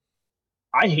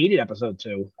 I hated episode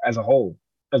 2 as a whole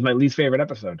as my least favorite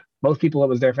episode. Most people, it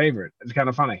was their favorite. It's kind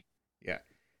of funny. Yeah.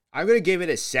 I'm going to give it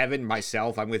a 7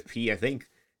 myself. I'm with P. I think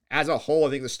as a whole, I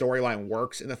think the storyline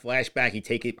works in the flashback. You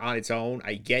take it on its own.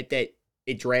 I get that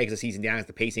it drags the season down as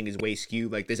the pacing is way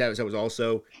skewed. Like this episode was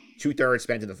also 2/3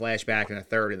 spent in the flashback and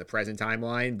 1/3 in the present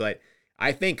timeline. But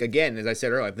I think, again, as I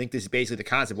said earlier, I think this is basically the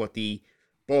concept of what the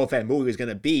Boba Fett movie was going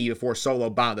to be before Solo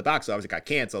bombed the box office. It got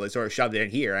canceled. They sort of shoved it in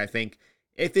here. I think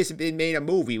if this had been made a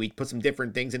movie, we put some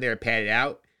different things in there and pad it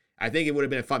out. I think it would have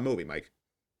been a fun movie, Mike.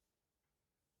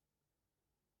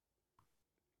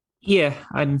 Yeah,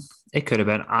 it could have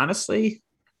been. Honestly,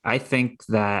 I think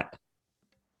that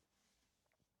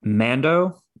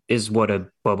Mando is what a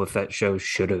Boba Fett show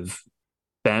should have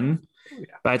been.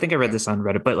 Yeah. But I think I read this on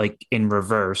Reddit, but like in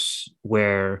reverse,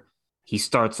 where he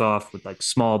starts off with like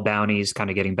small bounties, kind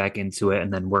of getting back into it,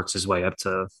 and then works his way up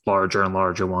to larger and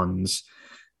larger ones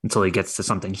until he gets to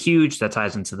something huge that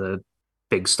ties into the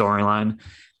big storyline.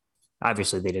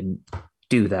 Obviously, they didn't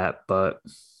do that, but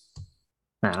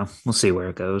I don't know. We'll see where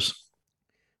it goes.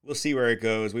 We'll see where it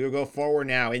goes. We will go forward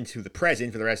now into the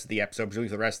present for the rest of the episode, presumably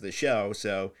for the rest of the show.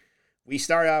 So we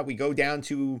start out, we go down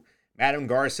to Madame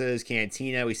Garsa's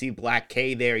cantina. We see Black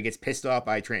K there. He gets pissed off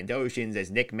by Trandoshans, as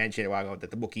Nick mentioned a while ago,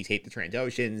 that the Wookiees hate the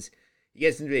Trandoshans. He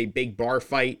gets into a big bar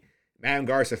fight. Madame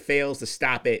Garsa fails to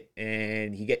stop it,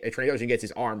 and a Trandoshan gets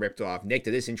his arm ripped off. Nick,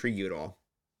 did this intrigue you at all?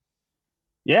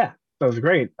 Yeah, that was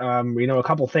great. We know a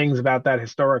couple things about that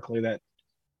historically that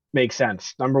make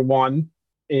sense. Number one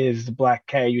is Black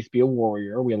K used to be a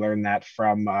warrior. We learned that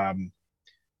from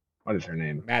what is her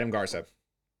name? Madame Garsa.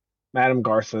 Madame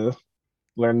Garza.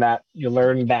 You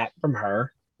learn that from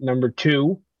her. Number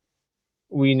two,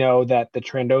 we know that the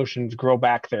Trandoshans grow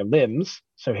back their limbs.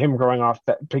 So him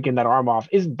picking that arm off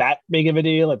isn't that big of a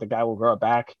deal. Like the guy will grow it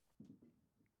back.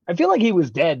 I feel like he was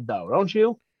dead though, don't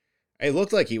you? It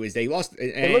looked like he was dead. He lost.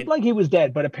 It looked like he was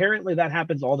dead, but apparently that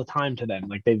happens all the time to them.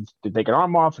 Like they take an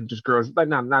arm off and just grows, but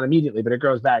not immediately, but it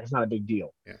grows back. It's not a big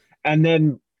deal. Yeah. And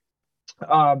then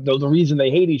the reason they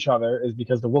hate each other is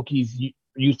because the Wookiees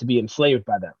used to be enslaved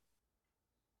by them.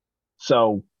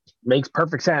 So makes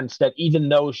perfect sense that even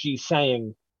though she's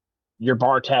saying your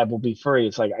bar tab will be free,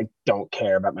 it's like I don't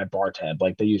care about my bar tab.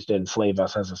 Like they used to enslave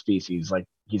us as a species. Like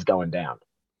he's going down.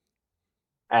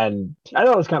 And I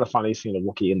know it's kind of funny seeing a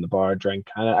Wookiee in the bar drink.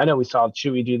 I know we saw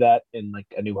Chewie do that in like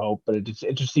A New Hope, but it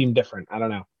just seemed different. I don't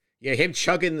know. Yeah, him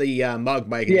chugging the mug,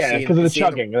 Mike. Yeah, because of the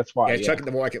chugging. That's why. Yeah, chugging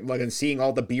the mug and seeing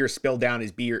all the beer spill down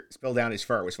his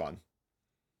fur was fun.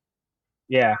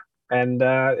 Yeah, and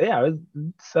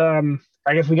it's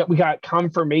I guess we got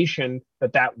confirmation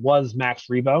that was Max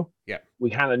Rebo. Yeah, we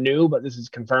kind of knew, but this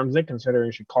confirms it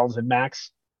considering she calls him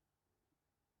Max.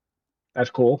 That's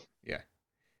cool. Yeah.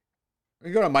 We're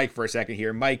going to go to Mike for a second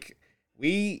here. Mike,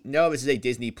 we know this is a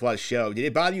Disney Plus show. Did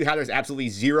it bother you how there's absolutely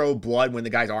zero blood when the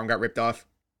guy's arm got ripped off?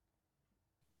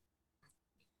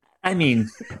 I mean,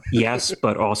 yes,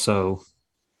 but also,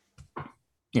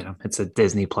 it's a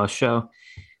Disney Plus show.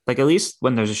 Like, at least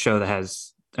when there's a show that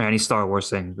has any Star Wars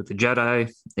thing with the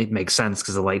Jedi, it makes sense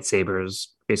because the lightsabers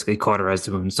basically cauterize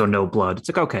the wound, so no blood. It's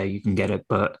like, okay, you can get it.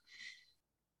 But,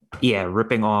 yeah,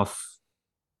 ripping off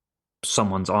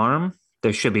someone's arm,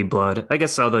 there should be blood. I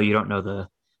guess, although you don't know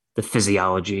the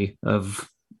physiology of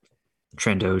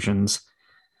Trandoshans.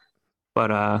 But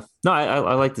no,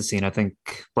 I like the scene. I think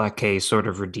Black K sort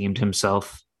of redeemed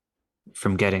himself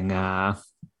from getting a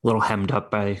little hemmed up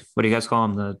by, what do you guys call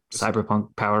them? The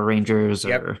Cyberpunk Power Rangers?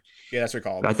 Yep. Or, yeah, that's what we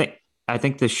call them. I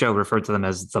think the show referred to them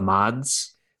as the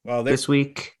mods this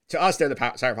week. To us, they're the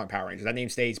Cyberpunk Power Rangers. That name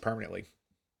stays permanently.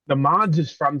 The mods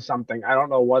is from something. I don't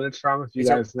know what it's from. If you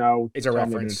guys know, it's a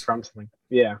reference. It's from something.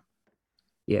 Yeah.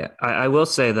 Yeah. I will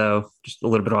say, though, just a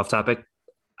little bit off topic,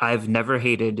 I've never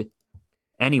hated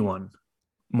anyone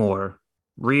more,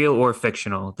 real or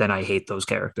fictional, than I hate those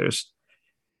characters.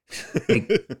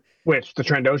 Which, the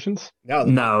Trandoshans?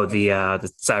 No, the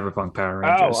Cyberpunk Power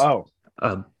Rangers.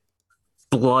 Oh.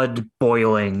 Blood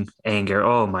boiling anger.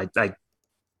 Oh my! I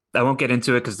won't get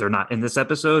into it because they're not in this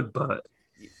episode, but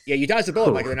Yeah, you dodged the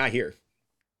bullet, Mike. They're not here.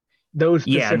 Those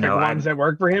specific ones that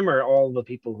work for him, or all the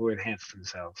people who enhance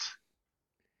themselves?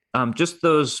 Just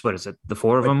those. What is it? The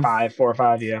four of them? 4 or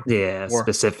 5. Yeah. Yeah, Four.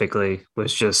 specifically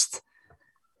was just,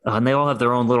 and they all have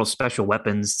their own little special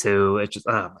weapons too. It's just,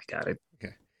 oh my god,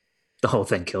 the whole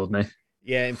thing killed me.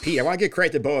 Yeah, and Pete, I want to give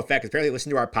credit to Boba Fett because apparently he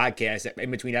listened to our podcast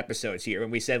in between episodes here when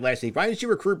we said last week, why didn't you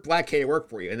recruit Black K to work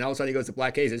for you? And all of a sudden he goes to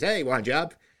Black K and says, hey, you want a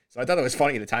job? So I thought it was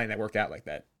funny at the time that worked out like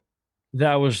that.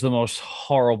 That was the most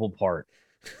horrible part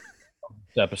of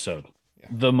the episode. Yeah.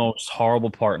 The most horrible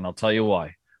part, and I'll tell you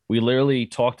why. We literally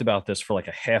talked about this for like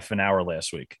a half an hour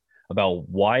last week about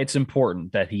why it's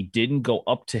important that he didn't go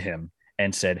up to him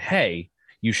and said, hey,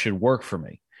 you should work for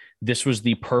me. This was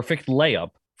the perfect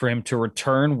layup for him to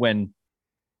return when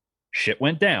shit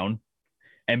went down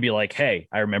and be like, hey,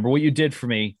 I remember what you did for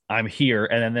me. I'm here.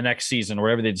 And then the next season, or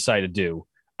whatever they decide to do,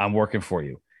 I'm working for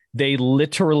you. They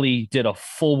literally did a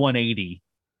full 180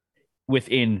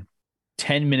 within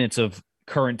 10 minutes of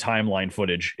current timeline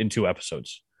footage in 2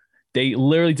 episodes. They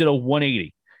literally did a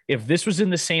 180. If this was in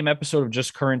the same episode of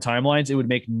just current timelines, it would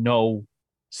make no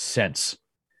sense.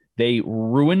 They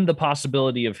ruined the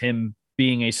possibility of him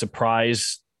being a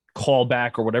surprise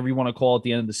callback or whatever you want to call it at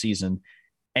the end of the season.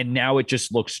 And now it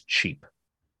just looks cheap.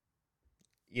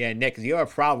 Yeah, Nick, you have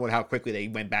a problem with how quickly they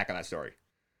went back on that story.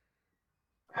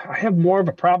 I have more of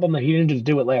a problem that he didn't just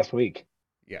do it last week.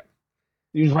 Yeah.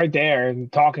 He was right there and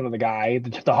talking to the guy. The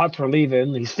Hutts were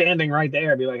leaving. He's standing right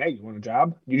there. Be like, hey, you want a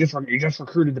job? You just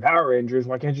recruited the Power Rangers.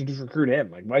 Why can't you just recruit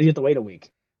him? Like, why do you have to wait a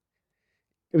week?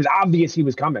 It was obvious he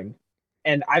was coming.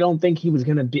 And I don't think he was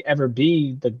going to ever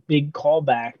be the big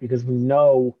callback because we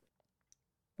know,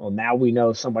 well, now we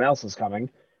know someone else is coming.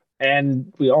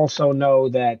 And we also know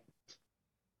that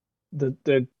the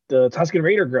Tusken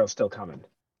Raider girl's still coming.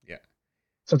 Yeah.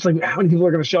 So it's like, how many people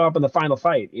are going to show up in the final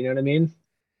fight? You know what I mean?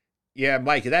 Yeah,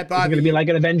 Mike, did that bother you? Is it going to be like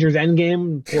an Avengers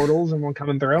Endgame, portals, and one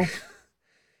coming through?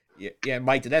 Yeah,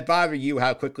 Mike, did that bother you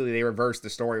how quickly they reversed the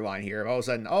storyline here? All of a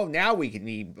sudden, now we can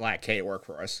need Black K to work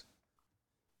for us.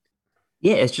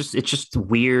 Yeah, it's just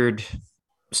weird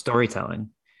storytelling.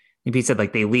 If he said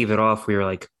like they leave it off, we were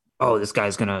like, oh, this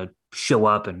guy's gonna show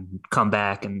up and come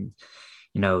back and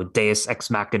Deus Ex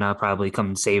Machina probably come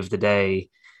and save the day.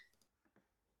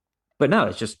 But no,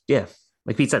 it's just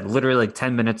like Pete said, literally like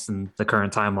 10 minutes in the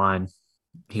current timeline,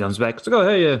 he comes back. It's like, oh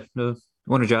hey, yeah,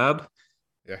 want a job?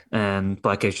 Yeah. And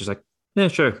Black K's just like, yeah,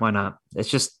 sure, why not? It's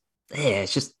just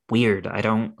weird. I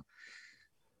don't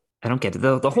get it.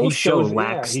 The whole show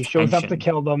lacks. He shows tension. up to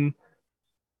kill them.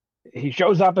 He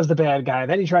shows up as the bad guy.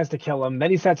 Then he tries to kill him. Then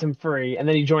he sets him free, and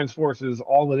then he joins forces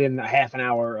all within a half an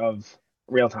hour of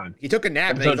real time. He took a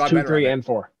nap. Episodes and then he 2, 3, and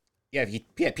 4. Yeah,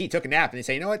 Pete took a nap, and they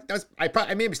say, you know what?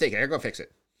 I made a mistake. I gotta go fix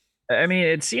it. I mean,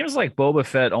 it seems like Boba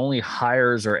Fett only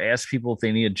hires or asks people if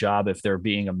they need a job if they're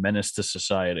being a menace to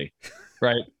society,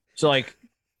 right? So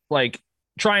like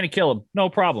trying to kill him, no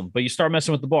problem. But you start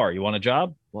messing with the bar. You want a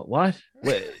job? What?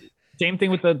 Same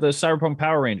thing with the Cyberpunk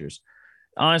Power Rangers.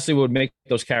 Honestly, what would make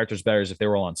those characters better is if they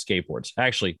were all on skateboards.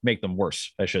 Actually, make them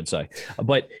worse, I should say.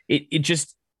 But it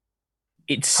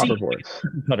seems like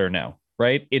cutter now,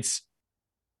 right? It's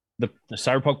the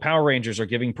Cyberpunk Power Rangers are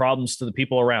giving problems to the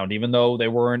people around, even though they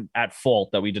weren't at fault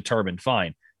that we determined.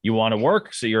 Fine. You want to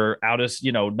work, so you're out as,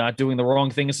 not doing the wrong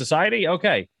thing in society.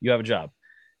 Okay, you have a job.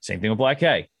 Same thing with Black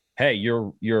K. Hey,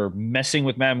 you're messing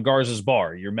with Madame Garza's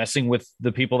bar. You're messing with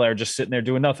the people that are just sitting there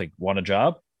doing nothing. Want a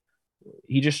job?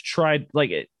 He just tried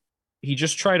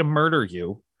to murder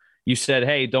you. You said,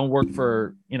 hey, don't work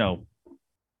for,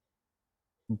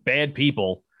 bad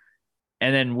people.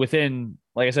 And then within,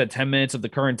 like I said, 10 minutes of the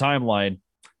current timeline,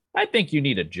 I think you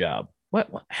need a job. What?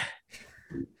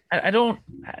 I don't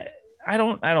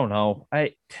know.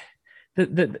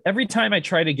 Every time I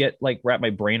try to wrap my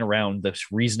brain around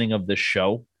this reasoning of this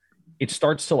show, it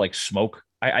starts to like smoke.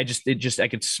 I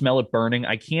could smell it burning.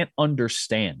 I can't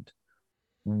understand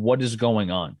what is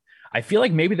going on. I feel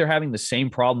like maybe they're having the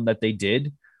same problem that they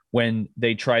did when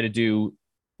they try to do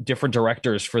different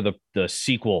directors for the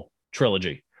sequel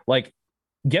trilogy. Like,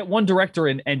 get one director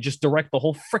in and just direct the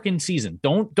whole freaking season.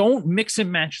 Don't mix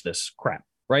and match this crap,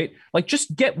 right? Like,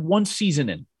 just get one season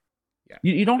in. Yeah.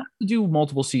 You don't have to do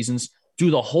multiple seasons.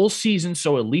 Do the whole season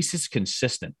so at least it's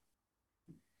consistent.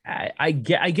 I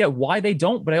get why they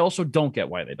don't, but I also don't get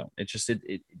why they don't. It just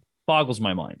it boggles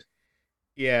my mind.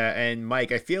 Yeah, and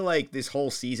Mike, I feel like this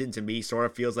whole season to me sort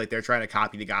of feels like they're trying to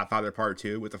copy The Godfather Part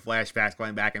 2 with the flashbacks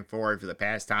going back and forth to the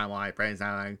past timeline, present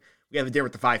timeline, we have a dinner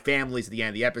with the five families at the end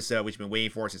of the episode, which we've been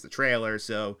waiting for since the trailer.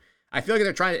 So I feel like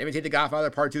they're trying to imitate The Godfather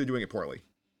Part 2, doing it poorly.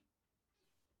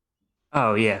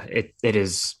 Oh yeah, it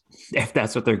is. If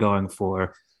that's what they're going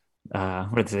for,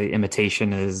 what did they say?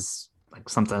 Imitation is like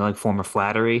something like form of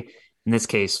flattery. In this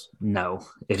case, no,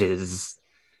 it is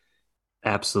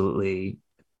absolutely.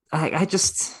 I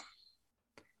just,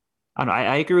 I don't know.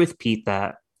 I agree with Pete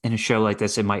that in a show like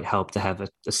this, it might help to have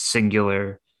a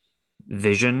singular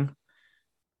vision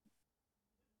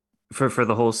for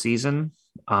the whole season.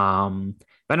 I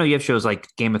know you have shows like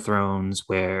Game of Thrones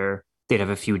where they'd have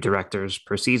a few directors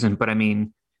per season, but I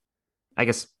mean, I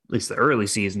guess at least the early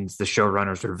seasons, the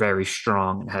showrunners were very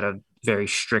strong and had a very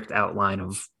strict outline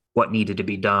of what needed to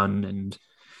be done and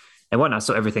whatnot.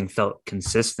 So everything felt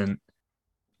consistent.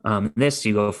 This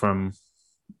you go from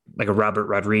like a Robert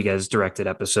Rodriguez directed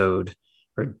episode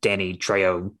or Danny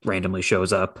Trejo randomly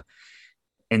shows up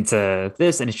into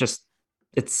this, and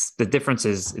it's the difference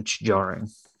is it's jarring.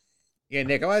 Yeah,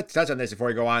 Nick, I want to touch on this before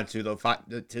we go on to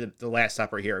the Last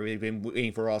Supper here. We've been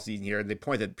waiting for all season here. The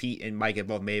point that Pete and Mike have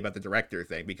both made about the director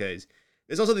thing, because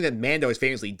there's also something that Mando has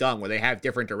famously done where they have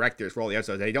different directors for all the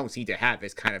episodes. They don't seem to have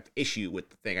this kind of issue with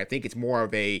the thing. I think it's more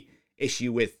of a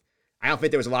issue with, I don't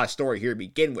think there was a lot of story here to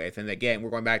begin with. And again,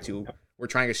 we're going back to, we're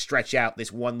trying to stretch out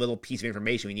this one little piece of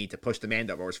information we need to push the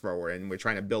Mandoverse forward, and we're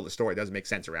trying to build a story. It doesn't make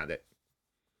sense around it.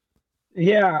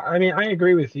 Yeah, I mean, I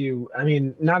agree with you. I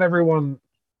mean, not everyone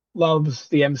loves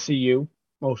the MCU.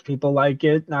 Most people like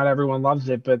it. Not everyone loves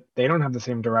it, but they don't have the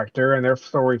same director, and their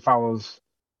story follows,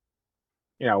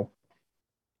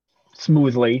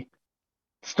 smoothly.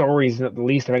 Stories not the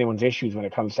least of anyone's issues when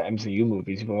it comes to MCU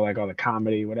movies. People are like, oh, the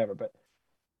comedy, whatever. But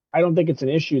I don't think it's an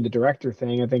issue, the director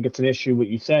thing. I think it's an issue, what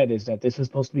you said, is that this is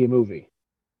supposed to be a movie.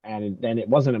 And then it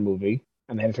wasn't a movie,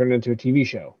 and they had to turn it into a TV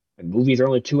show. And movies are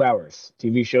only 2 hours.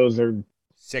 TV shows are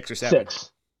 6 or 7.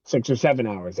 6 or 7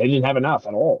 hours. They didn't have enough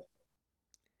at all.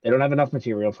 They don't have enough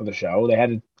material for the show. They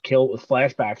had to kill it with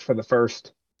flashbacks for the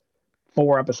first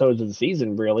 4 episodes of the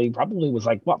season, really. Probably was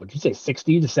like, what would you say,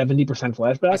 60 to 70%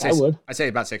 flashbacks? I would. I'd say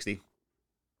about 60.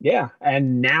 Yeah,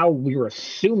 and now we're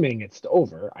assuming it's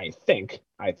over, I think.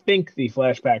 I think the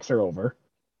flashbacks are over.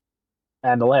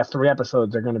 And the last 3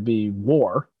 episodes are going to be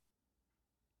war.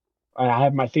 I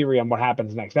have my theory on what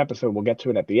happens next episode. We'll get to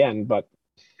it at the end, but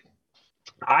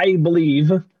I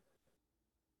believe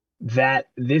that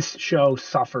this show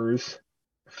suffers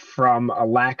from a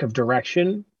lack of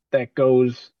direction that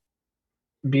goes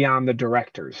beyond the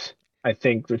directors. I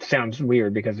think it sounds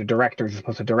weird because the directors are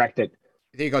supposed to direct it.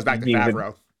 I think it goes back to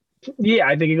Favreau. Yeah,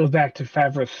 I think it goes back to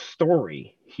Favreau's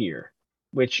story here,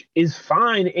 which is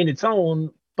fine in its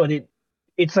own, but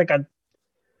it's like a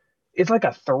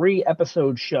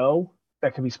 3-episode show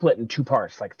that can be split in 2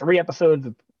 parts, like 3 episodes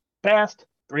of past,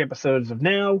 3 episodes of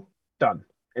now, done.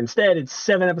 Instead, it's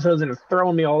 7 episodes and it's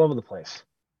throwing me all over the place.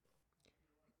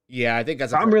 Yeah, I think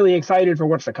that's. I'm really excited for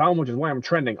what's to come, which is why I'm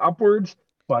trending upwards.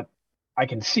 But I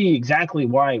can see exactly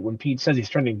why when Pete says he's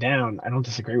trending down, I don't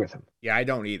disagree with him. Yeah, I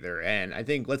don't either. And I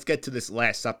think let's get to this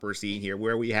Last Supper scene here,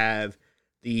 where we have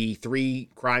the 3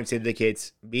 crime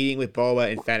syndicates meeting with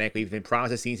Boba and Fennec. We've been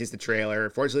promised a scene since the trailer.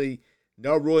 Unfortunately,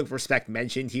 no ruling for respect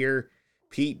mentioned here,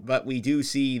 Pete. But we do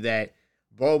see that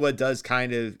Boba does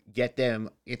kind of get their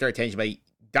attention by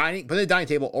putting the dining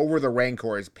table over the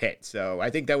Rancor's pit. So I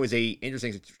think that was a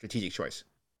interesting strategic choice.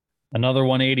 Another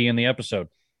 180 in the episode.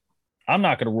 I'm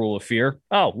not going to rule with fear.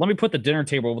 Oh, let me put the dinner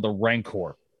table over the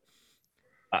Rancor.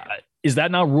 Is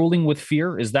that not ruling with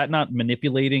fear? Is that not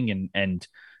manipulating and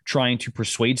trying to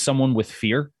persuade someone with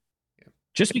fear? Yeah.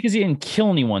 Just because he didn't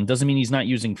kill anyone doesn't mean he's not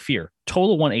using fear.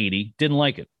 Total 180. Didn't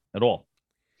like it at all.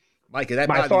 Mike,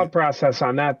 my thought process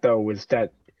on that, though, was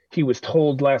that he was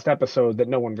told last episode that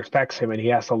no one respects him and he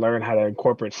has to learn how to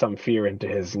incorporate some fear into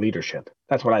his leadership.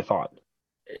 That's what I thought.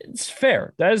 It's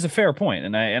fair. That is a fair point,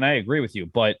 and I agree with you.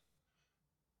 But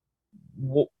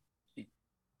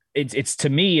it's to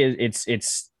me,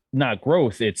 it's not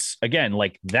growth. It's again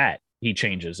like that he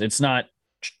changes. It's not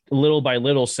little by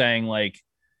little saying like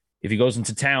if he goes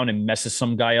into town and messes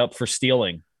some guy up for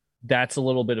stealing, that's a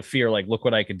little bit of fear. Like look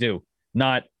what I could do.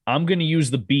 Not I'm going to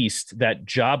use the beast that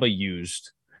Jabba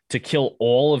used to kill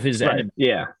all of his enemies.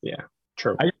 Yeah,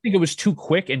 true. I think it was too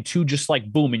quick and too just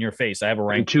like boom in your face. I have a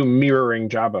rank. And too mirroring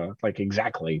Jabba, like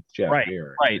exactly.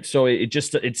 Right. So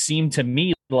it seemed to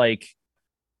me like,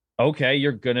 okay,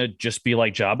 you're gonna just be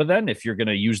like Jabba then if you're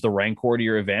gonna use the Rancor to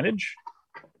your advantage.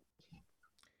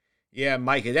 Yeah,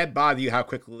 Mike, did that bother you how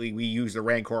quickly we use the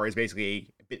Rancor as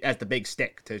basically as the big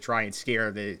stick to try and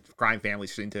scare the crime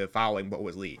families into following what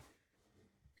was lead?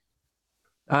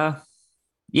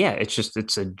 Yeah,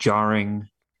 it's a jarring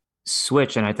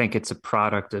switch. And I think it's a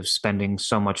product of spending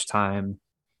so much time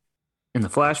in the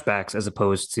flashbacks as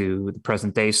opposed to the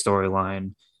present day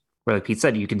storyline, where, like Pete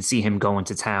said, you can see him go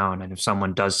into town. And if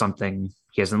someone does something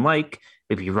he doesn't like,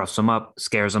 maybe he roughs them up,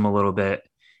 scares them a little bit.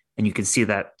 And you can see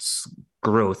that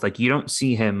growth. Like, you don't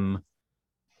see him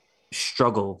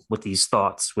struggle with these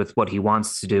thoughts, with what he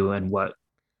wants to do and what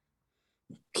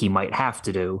he might have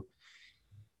to do.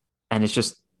 And it's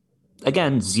just,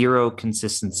 again, zero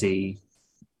consistency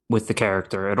with the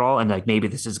character at all. And like, maybe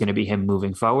this is going to be him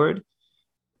moving forward,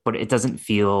 but it doesn't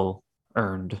feel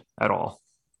earned at all.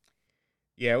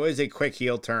 Yeah, it was a quick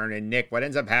heel turn. And Nick, what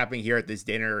ends up happening here at this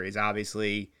dinner is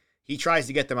obviously he tries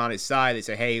to get them on his side. They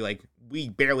say, hey, like, we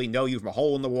barely know you from a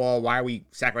hole in the wall. Why are we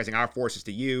sacrificing our forces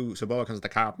to you? So Boba comes with the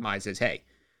compromise and says, hey,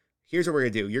 here's what we're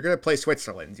going to do. You're going to play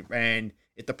Switzerland. And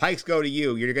if the Pikes go to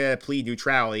you, you're going to plead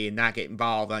neutrality and not get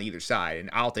involved on either side. And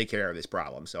I'll take care of this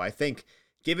problem. So I think,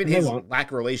 given his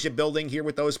lack of relationship building here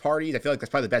with those parties, I feel like that's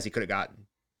probably the best he could have gotten.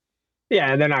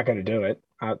 Yeah, and they're not going to do it.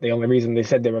 The only reason they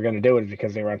said they were going to do it is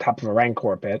because they were on top of a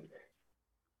Rancor pit.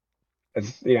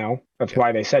 That's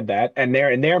why they said that. And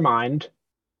they're in their mind,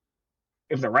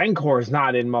 if the Rancor is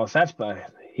not in Mos Espa,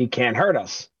 he can't hurt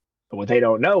us. But what they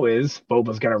don't know is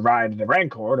Boba's going to ride the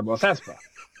Rancor to Mos Espa,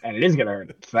 and it is going to hurt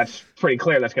it. So that's pretty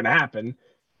clear that's going to happen.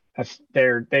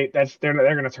 They're going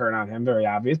to turn on him, very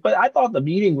obvious. But I thought the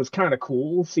meeting was kind of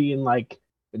cool, seeing like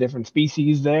the different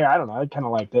species there. I don't know, I kind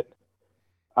of liked it.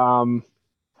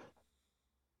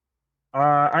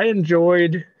 I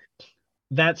enjoyed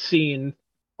that scene.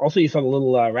 Also, you saw the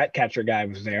little rat catcher guy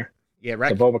was there. Yeah,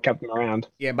 so Boba kept him around.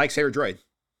 Yeah, Mike's favorite droid.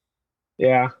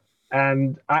 Yeah,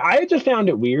 and I just found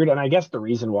it weird, and I guess the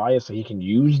reason why is so he can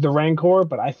use the Rancor,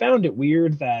 but I found it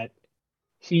weird that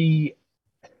he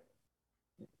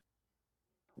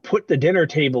put the dinner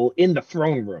table in the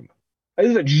throne room.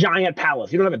 This is a giant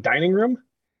palace. You don't have a dining room?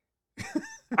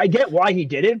 I get why he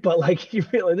did it, but like, you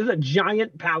feel like this is a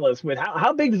giant palace with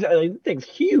how big is it? Like, this thing's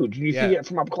huge, and you see it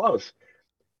from up close.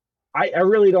 I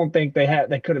really don't think I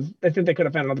think they could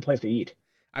have found another place to eat.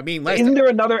 I mean, isn't there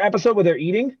another episode where they're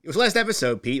eating? It was last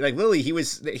episode, Pete. Like, literally,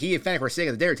 he and Fennec were sitting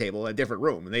at the dinner table in a different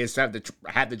room, and they just had the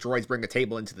droids bring a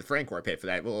table into the Rancor pit for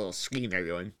that little scheme they're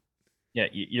doing. Yeah,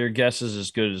 your guess is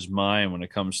as good as mine when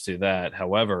it comes to that.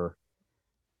 However,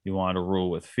 you wanted to rule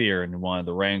with fear, and you wanted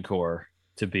the Rancor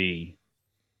to be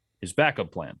his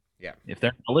backup plan. Yeah. If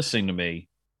they're not listening to me,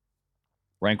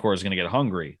 Rancor is going to get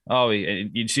hungry.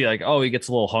 You'd see like, he gets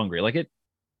a little hungry. Like, it,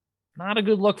 not a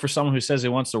good look for someone who says he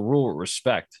wants to rule with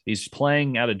respect. He's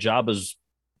playing out of Jabba's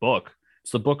book.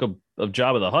 It's the book of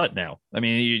Jabba the Hutt now. I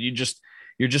mean, you're just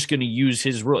going to use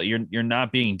his rule. You're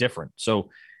not being different.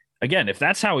 So again, if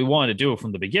that's how we wanted to do it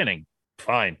from the beginning,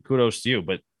 fine, kudos to you.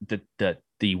 But the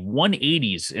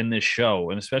 180s in this show,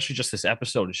 and especially just this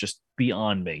episode, is just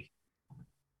beyond me.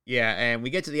 Yeah, and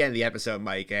we get to the end of the episode,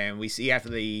 Mike, and we see after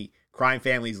the crime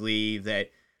families leave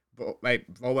that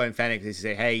Boba and Fennec, they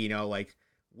say, hey, like,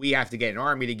 we have to get an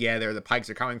army together. The Pikes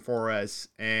are coming for us.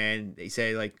 And they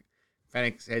say, like,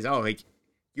 Fennec says, oh, like,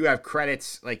 you have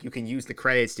credits. Like, you can use the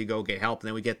credits to go get help. And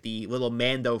then we get the little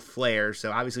Mando flare.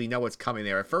 So obviously we know what's coming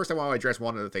there. At first, I want to address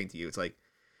one other thing to you. It's like,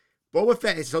 Boba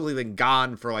Fett has totally been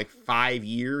gone for like 5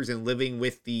 years and living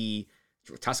with the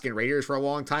Tusken Raiders for a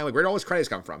long time. Like, where did all his credits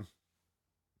come from?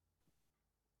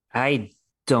 I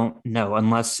don't know,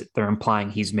 unless they're implying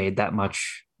he's made that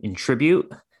much in tribute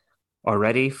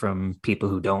already from people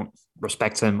who don't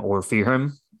respect him or fear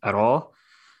him at all.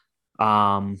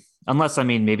 Unless, I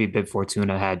mean, maybe Bib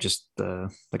Fortuna had just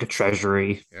like a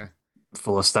treasury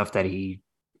full of stuff that he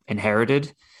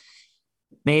inherited,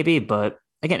 maybe. But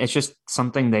again, it's just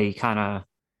something they kind of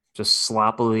just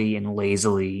sloppily and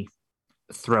lazily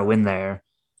throw in there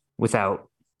without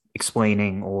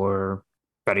explaining or,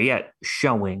 better yet,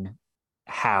 showing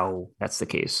how that's the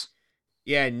case.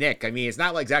 Yeah, Nick. I mean, it's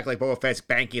not like exactly like Boba Fett's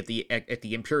banking at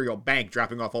the Imperial Bank,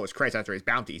 dropping off all his credits after his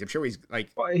bounties. I'm sure he's like,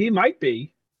 well, he might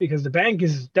be, because the bank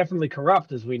is definitely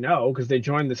corrupt, as we know, because they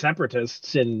joined the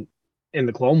Separatists in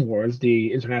the Clone Wars,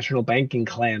 the international banking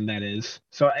clan, that is.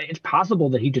 So it's possible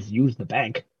that he just used the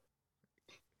bank.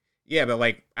 Yeah, but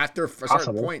like after a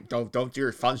certain point, don't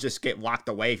your funds just get locked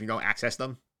away if you don't access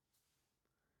them?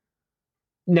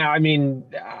 Now, I mean,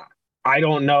 I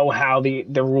don't know how the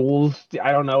rules.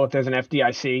 I don't know if there's an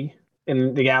FDIC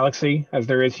in the galaxy as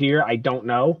there is here. I don't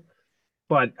know,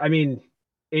 but I mean,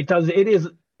 it is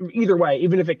either way.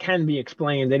 Even if it can be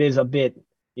explained, it is a bit,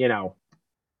 all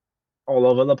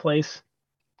over the place.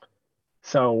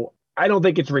 So I don't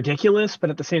think it's ridiculous,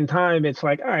 but at the same time, it's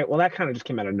like, all right, well, that kind of just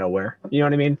came out of nowhere. You know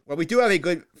what I mean? Well, we do have a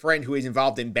good friend who is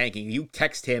involved in banking. You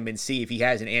text him and see if he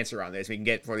has an answer on this. We can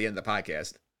get before the end of the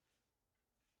podcast.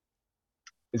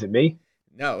 Is it me?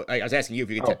 No, I was asking you if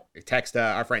you could text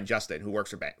our friend Justin, who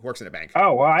works in a bank.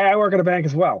 Oh, well, I work at a bank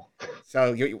as well.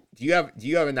 So do you have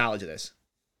a knowledge of this?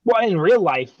 Well, in real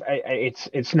life,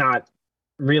 it's not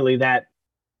really that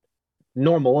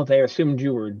normal. If they assumed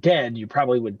you were dead, you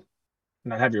probably would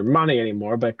not have your money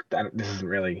anymore. But this isn't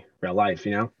really real life,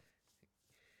 you know.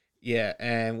 Yeah,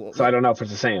 and So I don't know if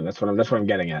it's the same. That's what I'm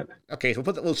getting at. Okay, so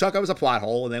we'll chuck up as a plot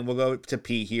hole, and then we'll go to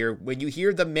Pete here. When you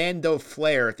hear the Mando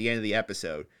flare at the end of the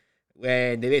episode,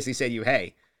 when they basically said you,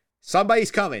 hey,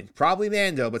 somebody's coming, probably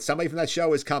Mando, but somebody from that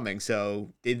show is coming.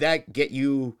 So did that get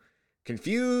you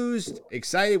confused,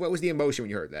 excited? What was the emotion when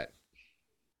you heard that?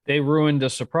 They ruined the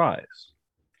surprise.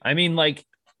 I mean, like,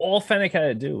 all Fennec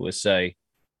had to do was say,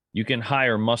 you can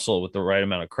hire Muscle with the right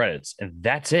amount of credits, and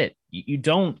that's it. You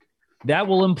don't. That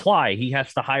will imply he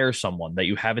has to hire someone that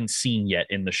you haven't seen yet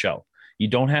in the show. You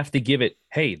don't have to give it,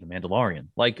 hey, the Mandalorian.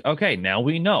 Like, okay, now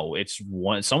we know it's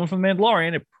someone from the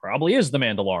Mandalorian. It probably is the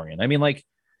Mandalorian. I mean, like,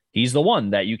 he's the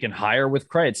one that you can hire with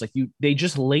credits. Like, they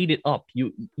just laid it up.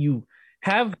 You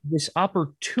have this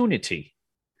opportunity,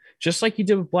 just like you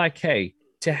did with Black K,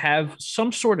 to have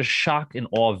some sort of shock and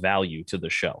awe value to the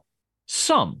show.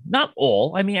 Some, not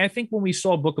all. I mean, I think when we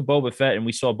saw Book of Boba Fett and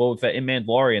we saw Boba Fett in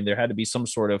Mandalorian, there had to be some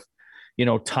sort of,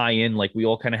 tie in. Like, we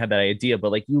all kind of had that idea,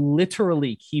 but like, you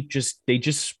literally they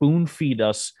just spoon feed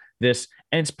us this,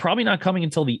 and it's probably not coming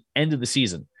until the end of the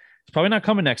season. It's probably not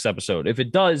coming next episode. If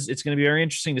it does, it's going to be very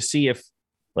interesting to see if,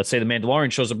 let's say, the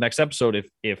Mandalorian shows up next episode,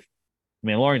 if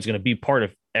Mandalorian is going to be part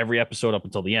of every episode up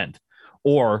until the end,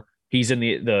 or he's in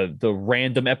the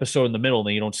random episode in the middle and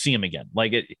then you don't see him again.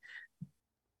 Like,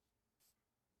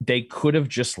 they could have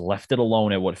just left it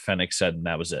alone at what Fennec said, and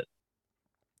that was it.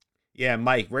 Yeah,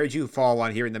 Mike, where did you fall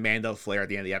on hearing the Mando flare at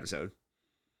the end of the episode?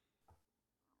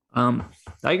 I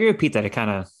agree with Pete that it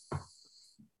kind of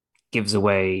gives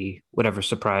away whatever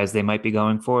surprise they might be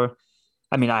going for.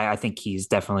 I mean, I think he's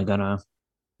definitely going to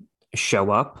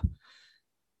show up.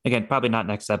 Again, probably not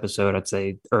next episode. I'd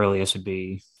say earliest would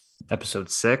be episode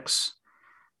 6.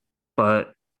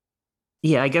 But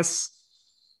yeah, I guess,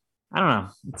 I don't know.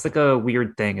 It's like a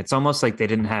weird thing. It's almost like they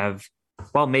didn't have,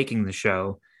 while making the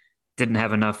show, didn't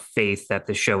have enough faith that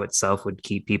the show itself would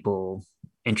keep people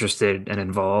interested and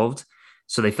involved.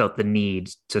 So they felt the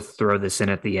need to throw this in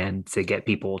at the end to get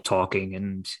people talking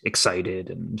and excited.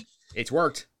 And it's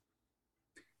worked.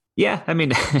 Yeah, I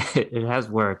mean, it has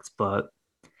worked, but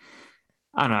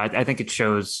I don't know. I think it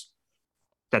shows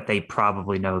that they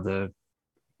probably know the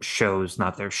show's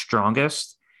not their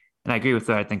strongest. And I agree with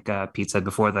that. I think Pete said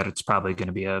before that it's probably going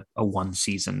to be a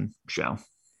 1-season show.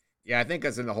 Yeah, I think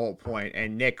that's in the whole point.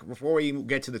 And Nick, before we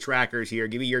get to the trackers here,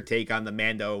 give me your take on the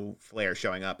Mando flare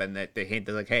showing up and that the hint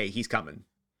is like, hey, he's coming.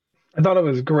 I thought it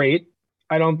was great.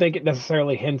 I don't think it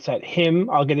necessarily hints at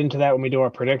him. I'll get into that when we do our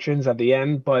predictions at the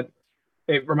end, but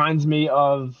it reminds me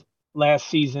of last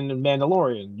season in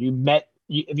Mandalorian.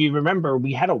 If you remember,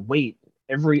 we had to wait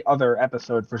every other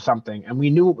episode for something, and we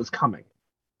knew it was coming.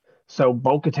 So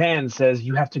Bo-Katan says,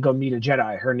 you have to go meet a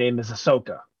Jedi. Her name is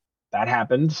Ahsoka. That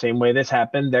happened. Same way this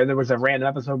happened. Then there was a random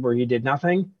episode where he did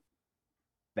nothing.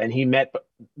 Then he met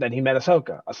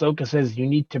Ahsoka. Ahsoka says, you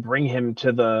need to bring him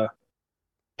to the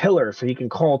pillar so he can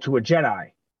call to a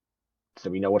Jedi. So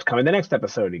we know what's coming the next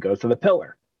episode. He goes to the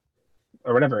pillar.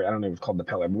 Or whatever. I don't know if it's called the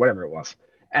pillar, but whatever it was.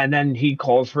 And then he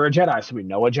calls for a Jedi. So we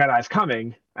know a Jedi's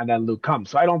coming. And then Luke comes.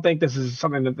 So I don't think this is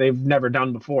something that they've never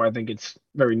done before. I think it's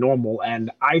very normal.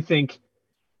 And I think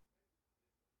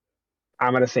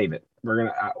I'm going to save it.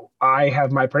 I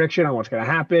have my prediction on what's going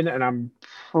to happen. And I'm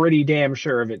pretty damn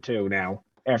sure of it too now,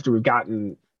 after we've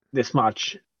gotten this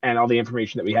much and all the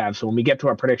information that we have. So when we get to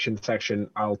our prediction section,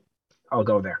 I'll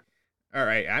go there. All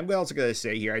right. I'm also going to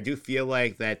say here, I do feel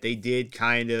like that they did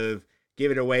kind of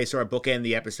give it away, sort of bookend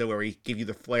the episode where we give you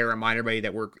the flare, remind everybody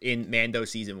that we're in Mando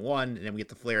season 1, and then we get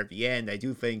the flare at the end. I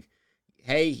do think,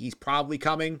 hey, he's probably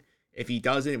coming. If he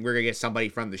doesn't, we're going to get somebody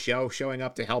from the show showing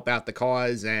up to help out the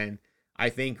cause. And I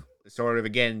think sort of,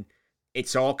 again,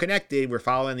 it's all connected. We're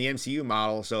following the MCU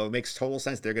model, so it makes total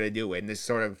sense they're going to do it. And this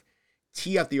sort of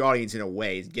tee up the audience in a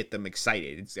way to get them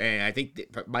excited. And I think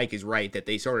that Mike is right that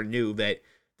they sort of knew that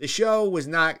the show was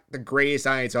not the greatest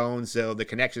on its own, so the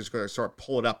connections are going to sort of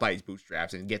pull it up by its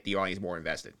bootstraps and get the audience more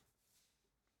invested.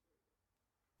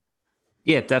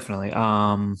 Yeah, definitely.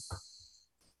 I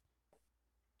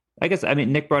guess, I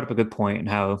mean, Nick brought up a good point in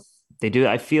how they do it.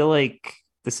 I feel like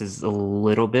this is a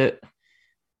little bit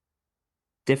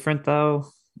different, though.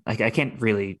 Like, I can't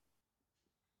really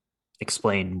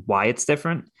explain why it's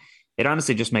different. It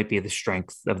honestly just might be the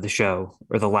strength of the show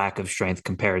or the lack of strength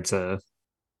compared to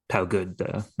how good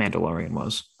the Mandalorian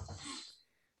was.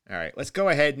 All right, let's go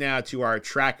ahead now to our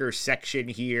tracker section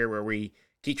here where we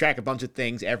keep track of a bunch of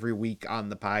things every week on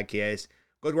the podcast.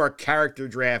 Go to our character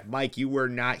draft. Mike, you were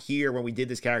not here when we did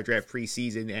this character draft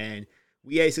preseason, and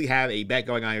we basically have a bet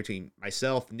going on between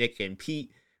myself, Nick, and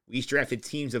Pete. We each drafted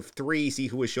teams of 3, see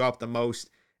who would show up the most.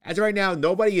 As of right now,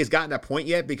 nobody has gotten a point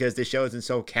yet because this show isn't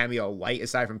so cameo light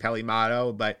aside from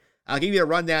Pelimato, but I'll give you a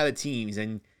rundown of the teams,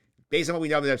 and based on what we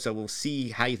know in this episode, we'll see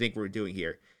how you think we're doing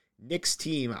here. Nick's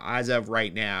team, as of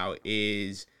right now,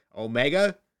 is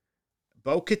Omega,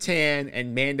 Bo-Katan,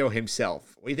 and Mando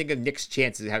himself. What do you think of Nick's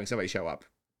chances of having somebody show up?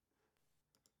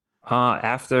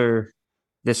 After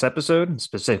this episode,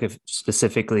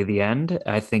 specifically the end,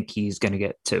 I think he's going to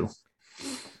get 2.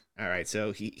 All right,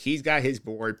 so he's got his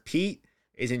board. Pete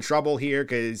is in trouble here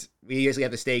because we usually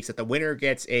have the stakes that the winner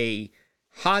gets a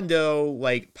Hondo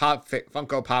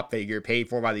Funko Pop figure paid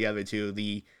for by the other two.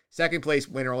 The second place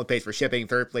winner only pays for shipping.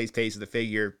 Third place pays for the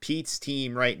figure. Pete's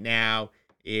team right now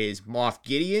is Moff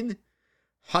Gideon,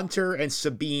 Hunter, and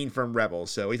Sabine from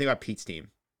Rebels. So what do you think about Pete's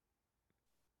team?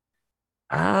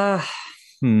 I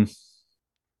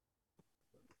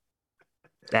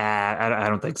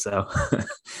don't think so.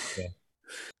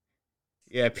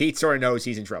 Yeah, Pete sort of knows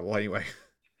he's in trouble anyway.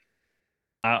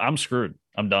 I'm screwed.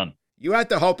 I'm done. You have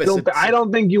to hope I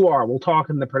don't think you are. We'll talk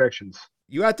in the predictions.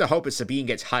 You have to hope Sabine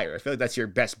gets higher. I feel like that's your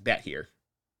best bet here.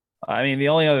 I mean, the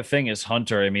only other thing is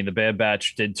Hunter. I mean, the Bad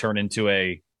Batch did turn into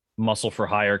a muscle for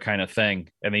hire kind of thing,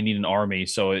 and they need an army.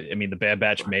 So, I mean, the Bad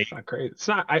Batch may. It's not crazy. It's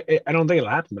not. I don't think it'll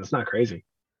happen, but it's not crazy.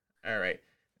 All right.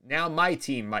 Now my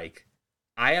team, Mike.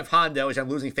 I have Hondo, which I'm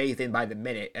losing faith in by the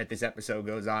minute as this episode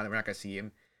goes on, and we're not going to see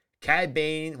him. Cad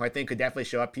Bane, who I think could definitely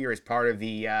show up here as part of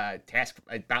the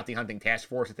bounty hunting task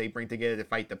force that they bring together to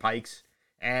fight the Pikes,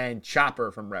 and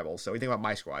Chopper from Rebels. So what do you think about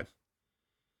my squad?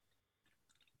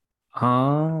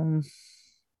 I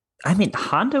mean,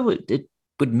 Hondo it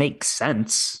would make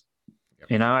sense.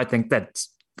 Yep. You know, I think that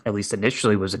at least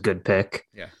initially was a good pick.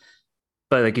 Yeah.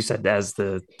 But like you said, as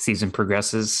the season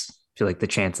progresses, I feel like the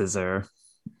chances are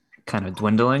kind of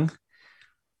dwindling.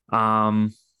 So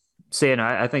you know,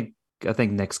 I think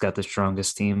Nick's got the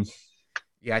strongest team.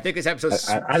 Yeah, I think this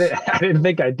episode. I didn't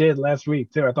think I did last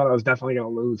week too. I thought I was definitely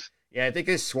going to lose. Yeah, I think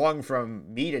this swung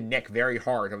from me to Nick very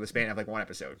hard over the span of like one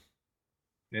episode.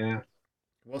 Yeah,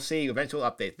 we'll see. Eventually,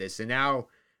 we'll update this. And now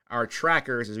our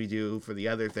trackers, as we do for the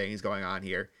other things going on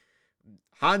here.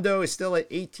 Hondo is still at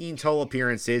 18 total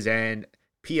appearances, and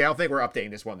P. I don't think we're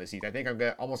updating this one this season. I think I'm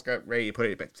almost got ready to put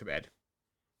it to bed.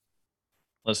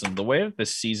 Listen, the way that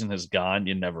this season has gone,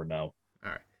 you never know.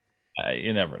 All right.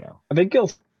 You never know. I think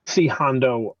you'll see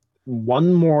Hondo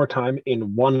one more time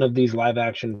in one of these live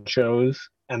action shows,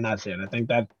 and that's it. I think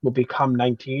that will become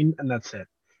 19, and that's it.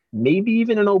 Maybe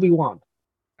even in Obi-Wan.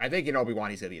 I think in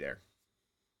Obi-Wan he's going to be there.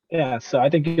 Yeah, so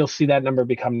I think you'll see that number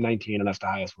become 19, and that's the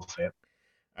highest we'll see it.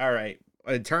 All right.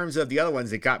 In terms of the other ones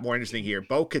that got more interesting here,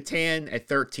 Bo-Katan at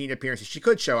 13 appearances. She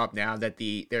could show up now that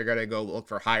they're going to go look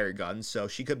for higher guns, so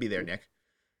she could be there, Nick.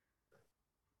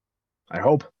 I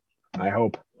hope.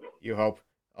 You hope.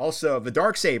 Also, the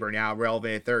Darksaber now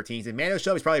relevant at 13. And Mando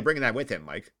Shelby's probably bringing that with him,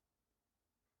 Mike.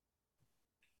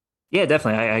 Yeah,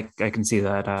 definitely. I can see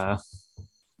that.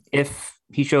 If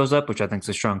he shows up, which I think is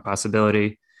a strong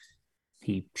possibility,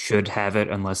 he should have it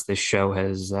unless this show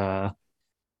has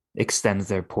extends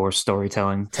their poor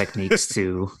storytelling techniques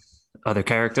to other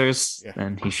characters,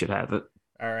 then he should have it.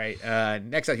 All right.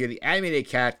 Next up here, the animated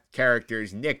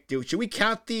characters. Nick, should we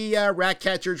count the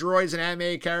Ratcatcher droid as an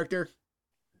animated character?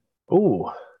 Ooh.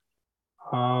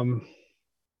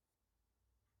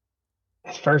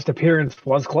 His first appearance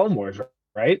was Clone Wars,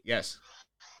 right? Yes.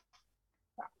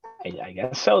 I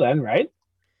guess so then, right?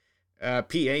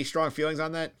 Pete, any strong feelings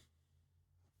on that?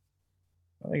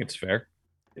 I think it's fair.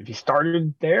 If he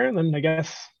started there, then I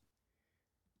guess,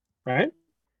 right?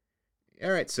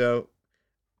 All right. So,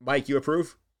 Mike, you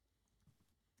approve?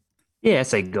 Yeah, I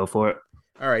say go for it.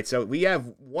 All right. So we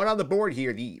have one on the board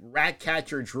here. The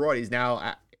Ratcatcher droid is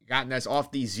now gotten us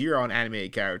off the 0 on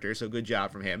animated characters, so good job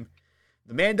from him.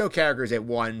 The Mando character is at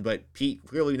 1, but Pete,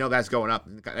 clearly we know that's going up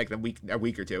in like a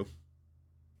week or two.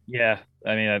 Yeah,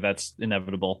 I mean, that's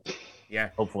inevitable. Yeah.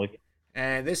 Hopefully.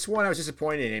 And this one I was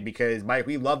disappointed in because, Mike,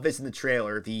 we love this in the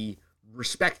trailer, the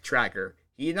respect tracker.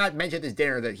 He did not mention at this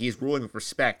dinner that he's ruling with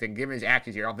respect, and given his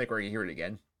actions here, I don't think we're going to hear it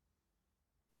again.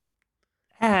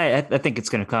 I think it's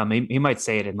going to come. He might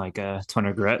say it in like a ton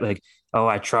of regret, like, oh,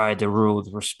 I tried to rule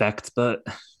with respect, but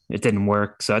it didn't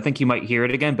work. So I think you might hear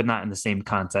it again, but not in the same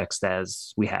context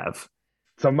as we have.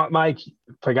 So Mike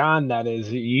Pagan, that is,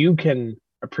 you can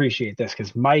appreciate this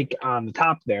because Mike on the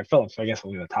top there, Phillips, I guess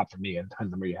only the top for me, it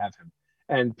depends on where you have him.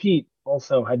 And Pete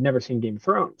also had never seen Game of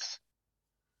Thrones.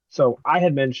 So I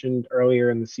had mentioned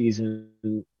earlier in the season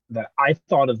that I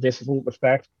thought of this with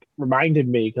respect reminded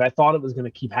me because I thought it was going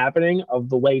to keep happening of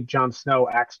the way Jon Snow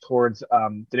acts towards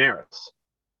Daenerys.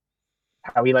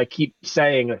 How he like keeps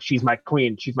saying she's my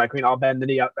queen, I'll bend the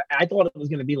knee. I thought it was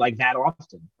going to be like that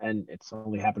often, and it's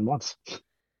only happened once.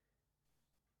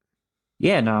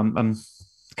 Yeah, no, I'm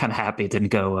kind of happy it didn't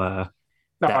go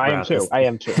No, that I am route. too. I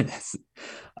am too.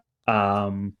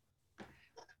 um,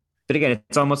 but again,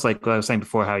 it's almost like what I was saying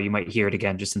before, how you might hear it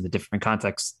again just in the different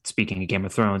context. Speaking of Game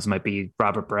of Thrones, it might be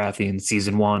Robert Baratheon in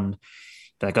season one.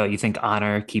 Like, oh, you think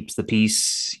honor keeps the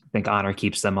peace? You think honor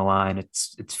keeps them aligned?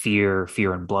 It's fear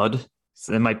and blood.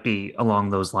 So it might be along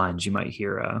those lines. You might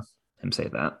hear him say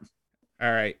that.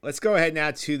 All right, let's go ahead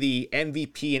now to the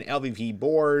MVP and LVP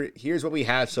board. Here's what we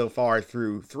have so far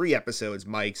through 3 episodes,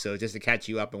 Mike. So just to catch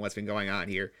you up on what's been going on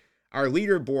here. Our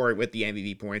leaderboard with the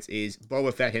MVP points is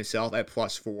Boba Fett himself at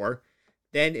 +4.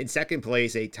 Then in second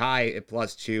place, a tie at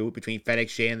 +2 between Fennec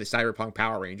Shand and the Cyberpunk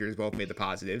Power Rangers. Both made the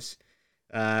positives.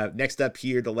 Next up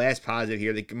here, the last positive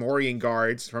here, the Gamorrean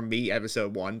Guards from me,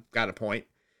 episode 1, got a point.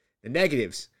 The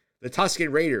negatives, the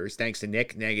Tusken Raiders, thanks to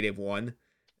Nick, -1.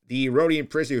 The Rhodian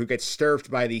prisoner who gets stirfed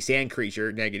by the sand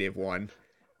creature, -1.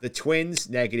 The twins,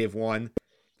 -1.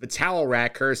 The towel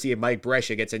rat, courtesy of Mike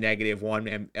Brescia, gets a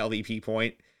 -1 LVP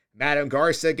point. Madame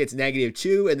Garza gets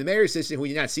 -2. And the mayor's assistant, who we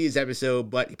did not see this episode,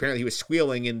 but apparently he was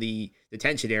squealing in the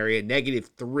detention area,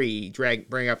 -3,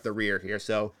 bring up the rear here.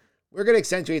 So we're going to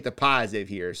accentuate the positive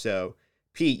here. So,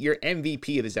 Pete, your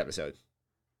MVP of this episode.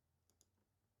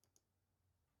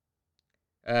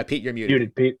 Pete, you're muted.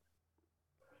 Muted, Pete.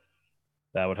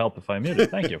 That would help if I muted.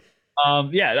 Thank you.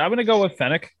 Yeah, I'm gonna go with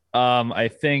Fennec. I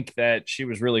think that she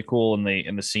was really cool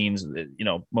in the scenes. You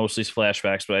know, mostly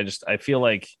flashbacks, but I feel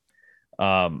like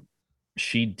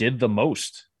she did the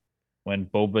most when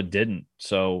Boba didn't.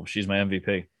 So she's my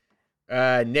MVP.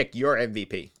 Nick, your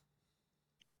MVP.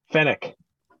 Fennec.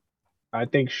 I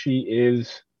think she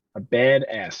is a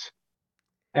badass.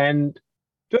 And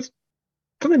just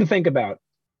something to think about.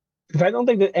 Because I don't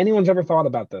think that anyone's ever thought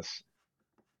about this.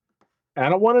 I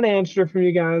don't want an answer from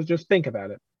you guys. Just think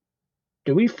about it.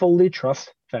 Do we fully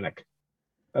trust Fennec?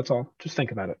 That's all. Just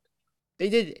think about it. They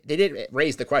did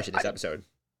raise the question this episode.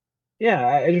 Yeah,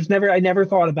 I never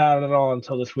thought about it at all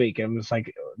until this week. I'm just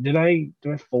like, do I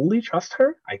fully trust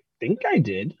her? I think I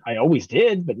did. I always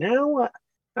did, but now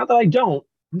that I don't,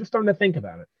 I'm just starting to think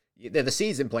about it. The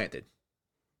seed's implanted.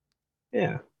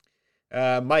 Yeah.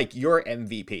 Mike, your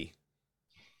MVP.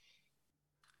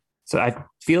 So I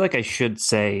feel like I should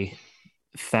say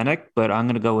Fennec, but I'm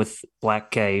going to go with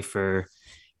Black K for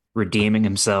redeeming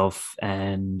himself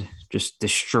and just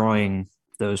destroying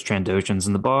those Trandoshans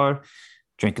in the bar,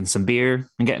 drinking some beer,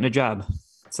 and getting a job.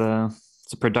 It's a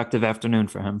productive afternoon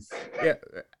for him. Yeah,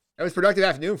 it was a productive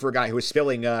afternoon for a guy who was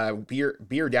spilling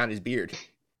beer down his beard.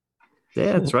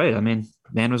 Yeah, that's right. I mean,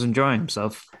 man was enjoying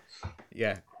himself.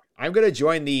 Yeah. I'm going to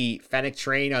join the Fennec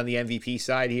train on the MVP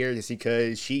side here just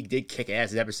because she did kick ass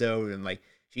this episode and like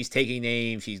she's taking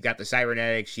names, she's got the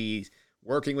cybernetics, she's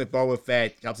working with Boba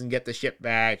Fett, helps him get the ship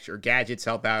back, her gadgets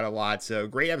help out a lot. So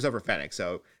great episode for Fennec.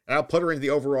 So I'll put her into the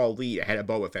overall lead ahead of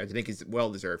Boba Fett. I think it's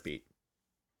well deserved, Pete.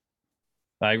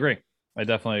 I agree. I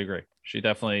definitely agree. She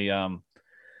definitely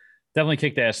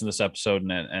kicked ass in this episode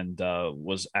and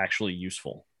was actually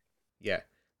useful. Yeah.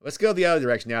 Let's go the other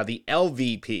direction now, the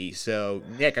LVP. So,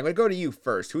 Nick, I'm going to go to you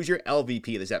first. Who's your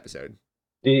LVP of this episode?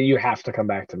 You have to come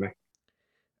back to me.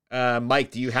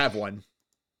 Mike, do you have one?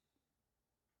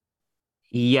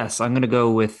 Yes, I'm going to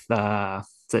go with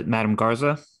is it Madame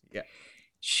Garza? Yeah.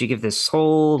 She gave this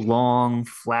whole long,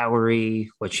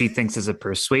 flowery, what she thinks is a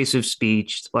persuasive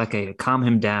speech to Black A to calm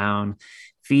him down,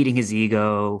 feeding his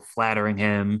ego, flattering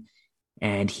him,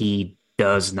 and he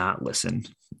does not listen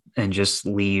and just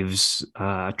leaves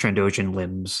Trandoshan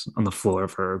limbs on the floor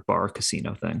of her bar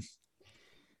casino thing.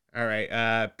 All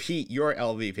right. Pete, your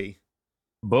LVP.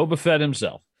 Boba Fett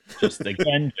himself. Just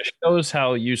again, just shows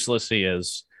how useless he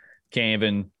is. Can't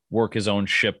even work his own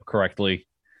ship correctly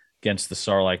against the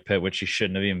Sarlacc pit, which he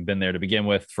shouldn't have even been there to begin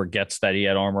with. Forgets that he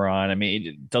had armor on. I mean,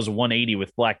 he does a 180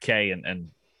 with Black K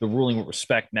and the ruling with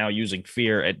respect, now using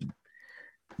fear.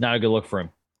 Not a good look for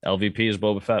him. LVP is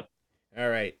Boba Fett. All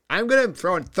right. I'm going to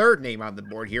throw a third name on the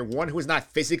board here. One who is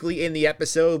not physically in the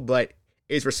episode, but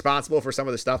is responsible for some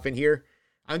of the stuff in here.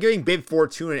 I'm giving Bib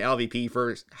Fortuna an LVP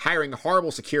for hiring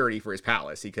horrible security for his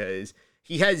palace because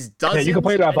he has dozens. Yeah, you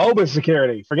complain about Boba's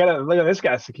security. Forget it. Look at this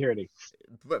guy's security.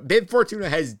 But Bib Fortuna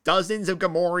has dozens of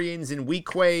Gamorreans and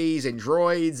Weequays and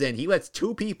droids, and he lets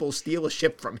 2 people steal a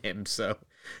ship from him. So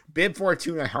Bib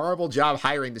Fortuna, horrible job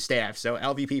hiring the staff. So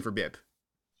LVP for Bib.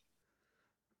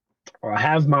 Well, I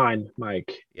have mine,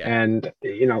 Mike. Yeah. And,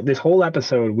 this whole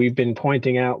episode, we've been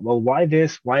pointing out, well, why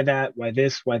this, why that, why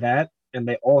this, why that? And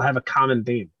they all have a common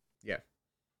theme. Yeah.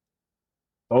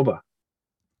 Boba.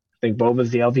 I think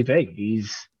Boba's the LVP.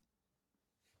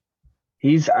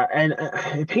 And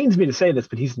it pains me to say this,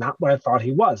 but he's not what I thought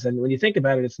he was. And when you think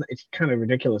about it, it's kind of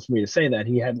ridiculous for me to say that.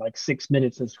 He had like 6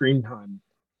 minutes of screen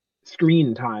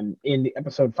time in the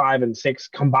episode 5 and 6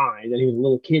 combined, and he was a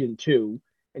little kid in 2,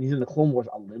 and he's in the Clone Wars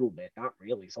a little bit, not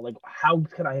really. So like, how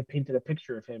could I have painted a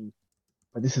picture of him?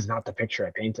 But this is not the picture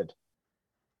I painted.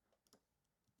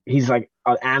 He's like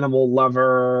an animal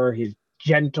lover. He's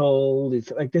gentle.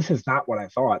 He's like, this is not what I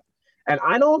thought. And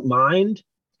I don't mind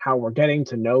how we're getting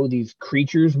to know these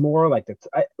creatures more. Like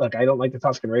I don't like the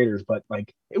Tusken Raiders, but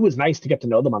like it was nice to get to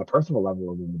know them on a personal level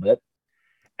a little bit.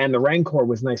 And the Rancor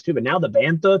was nice too, but now the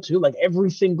Bantha too. Like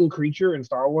every single creature in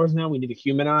Star Wars now, we need to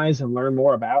humanize and learn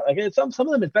more about. Like some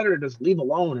of them, it's better to just leave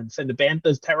alone and say the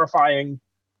Bantha's terrifying.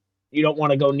 You don't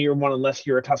want to go near one unless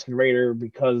you're a Tusken Raider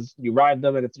because you ride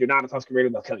them, and if you're not a Tusken Raider,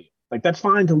 they'll kill you. Like that's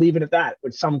fine to leave it at that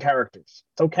with some characters.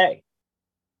 It's okay.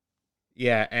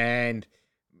 Yeah, and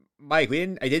Mike,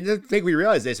 I didn't think we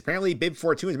realized this. Apparently, Bib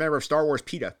Fortune is a member of Star Wars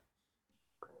PETA.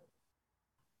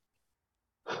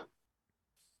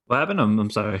 What happened? I'm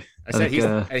sorry. I said he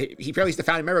apparently is the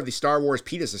founding member of the Star Wars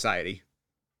PETA Society.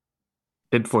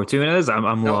 Bib Fortuna is?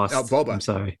 I'm lost. No, Boba. I'm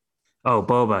sorry. Oh,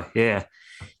 Boba. Yeah.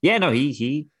 Yeah, no,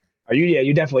 he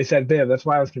You definitely said Bib. That's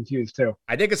why I was confused too.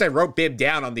 I think because I wrote Bib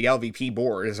down on the LVP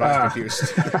board, is why I was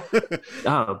confused.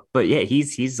 Oh, but yeah,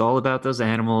 he's all about those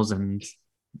animals and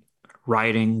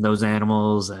riding those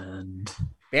animals and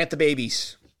Bantha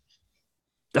babies.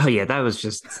 oh yeah, that was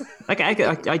just like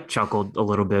I chuckled a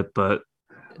little bit, but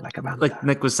like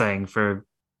Nick was saying, for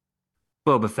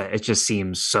Boba Fett, it just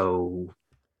seems so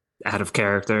out of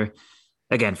character.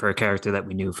 Again, for a character that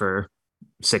we knew for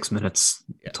 6 minutes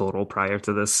total prior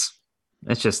to this.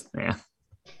 It's just, yeah.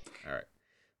 All right.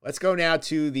 Let's go now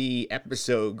to the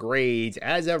episode grades.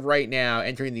 As of right now,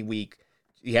 entering the week,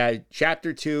 we had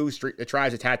Chapter 2, The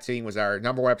Tribes of Tatooine, was our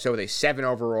number 1 episode with a 7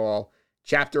 overall.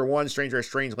 Chapter 1, Stranger of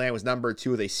Strange Land, was number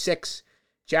 2 with a 6.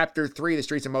 Chapter 3, The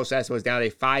Streets of Mos Espa, was down to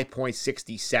a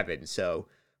 5.67. So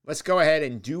let's go ahead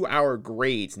and do our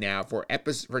grades now for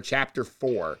Chapter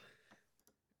 4.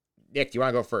 Nick, do you want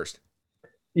to go first?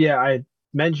 Yeah, I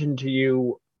mentioned to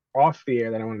you off the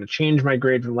air that I wanted to change my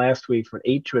grade from last week from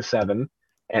an 8 to a 7.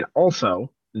 And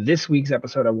also, this week's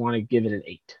episode, I want to give it an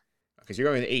 8. Because you're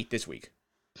going to 8 this week.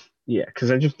 Yeah,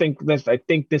 because I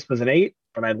think this was an 8,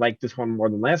 but I like this one more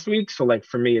than last week. So, like,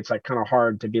 for me, it's like kind of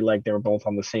hard to be like they were both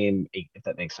on the same 8, if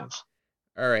that makes sense.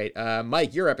 All right.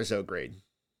 Mike, your episode grade.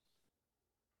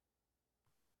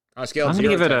 On a scale of I'm 0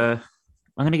 gonna give to it 10.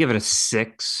 I'm gonna give it a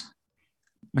 6.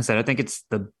 Like I said, I think it's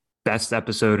the best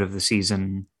episode of the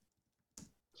season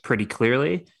pretty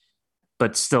clearly,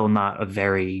 but still not a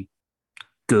very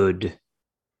good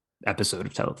episode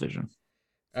of television.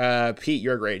 Pete,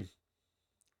 your grade.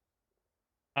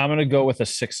 I'm going to go with a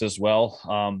 6 as well.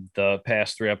 The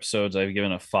past 3 episodes I've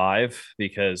given a 5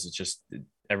 because it's just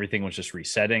everything was just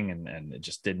resetting and it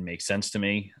just didn't make sense to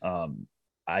me.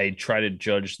 I try to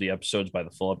judge the episodes by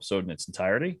the full episode in its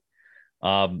entirety.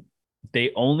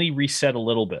 They only reset a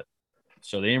little bit.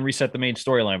 So they didn't reset the main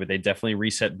storyline, but they definitely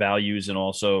reset values and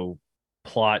also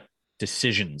plot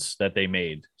decisions that they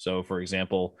made. So, for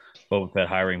example, Boba Fett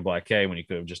hiring Black K when he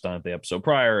could have just done it the episode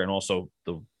prior, and also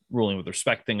the ruling with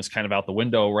respect thing is kind of out the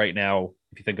window right now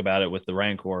if you think about it with the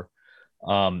Rancor.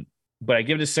 But I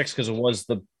give it a 6 because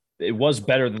it was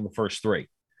better than the first 3.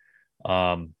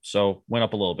 So went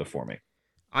up a little bit for me.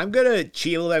 I'm gonna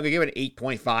cheat a little bit. I'm gonna give it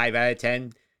an 8.5 out of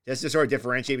 10. Just to sort of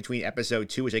differentiate between episode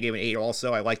 2, which I gave an 8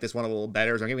 also. I like this one a little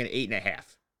better, so I'm giving it an 8.5.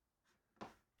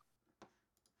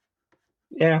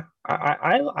 Yeah,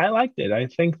 I liked it. I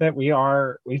think that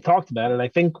we've talked about it. I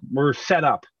think we're set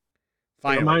up.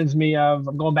 Finally. It reminds me of,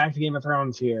 I'm going back to Game of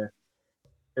Thrones here.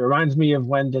 It reminds me of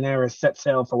when Daenerys set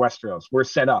sail for Westeros. We're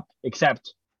set up,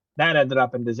 except that ended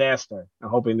up in disaster. I'm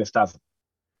hoping this doesn't.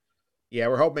 Yeah,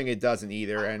 we're hoping it doesn't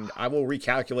either. And I will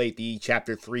recalculate the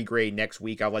Chapter 3 grade next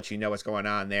week. I'll let you know what's going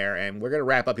on there. And we're going to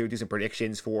wrap up here with do some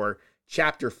predictions for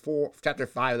Chapter 5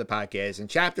 of the podcast. And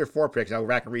Chapter 4 predictions, I'll go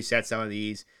back and reset some of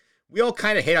these. We all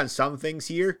kind of hit on some things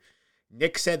here.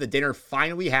 Nick said the dinner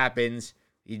finally happens.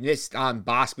 He missed on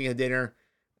Boss being at the dinner.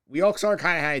 We all sort of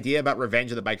kind of had an idea about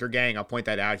Revenge of the Biker Gang. I'll point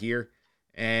that out here.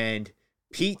 And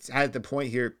Pete had the point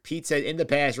here. Pete said in the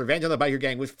past, Revenge on the Biker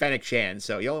Gang with Fennec Shan.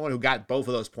 So the only one who got both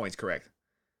of those points correct.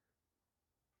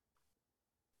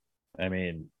 I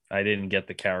mean, I didn't get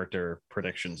the character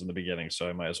predictions in the beginning, so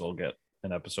I might as well get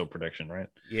an episode prediction, right?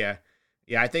 Yeah.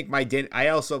 Yeah, I think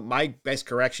my best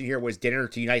correction here was dinner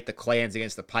to unite the clans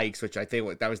against the Pikes, which I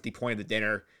think that was the point of the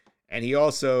dinner. And he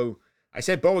also, I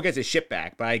said Boba gets his ship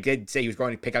back, but I did say he was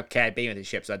going to pick up Cad Bane with his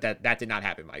ship, so that did not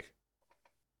happen, Mike.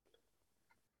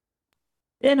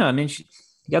 Yeah, no, I mean, she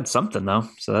got something though.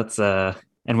 So that's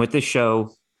and with this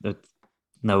show, there's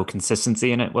no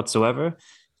consistency in it whatsoever.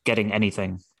 Getting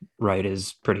anything right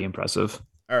is pretty impressive.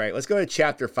 All right, let's go to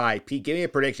chapter 5. Pete, give me a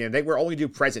prediction. I think we're only do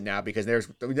present now because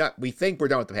we think we're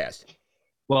done with the past.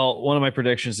 Well, one of my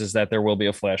predictions is that there will be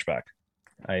a flashback.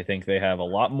 I think they have a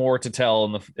lot more to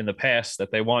tell in the past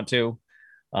that they want to.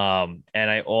 And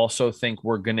I also think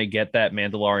we're going to get that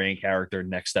Mandalorian character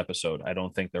next episode. I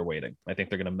don't think they're waiting. I think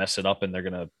they're going to mess it up and they're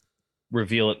going to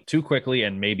reveal it too quickly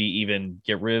and maybe even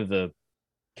get rid of the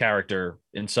character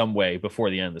in some way before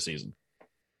the end of the season.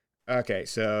 Okay,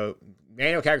 so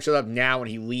Mando character shows up now when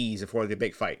he leaves before the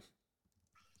big fight.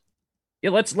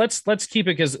 Yeah, let's keep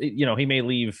it because he may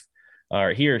leave,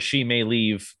 or he or she may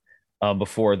leave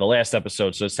before the last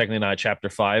episode, so it's technically not a chapter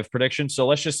 5 prediction. So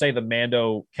let's just say the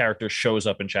Mando character shows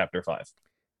up in chapter 5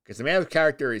 because the Mando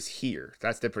character is here.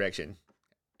 That's the prediction,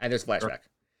 and there's flashback.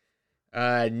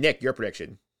 Sure. Nick, your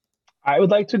prediction. I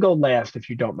would like to go last if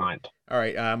you don't mind. All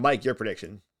right, Mike, your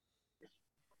prediction.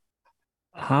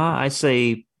 I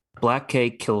say Black K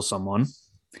kills someone,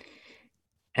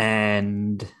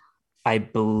 and I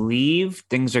believe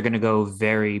things are going to go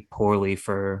very poorly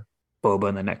for Boba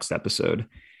in the next episode.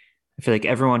 I feel like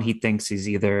everyone he thinks is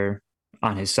either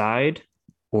on his side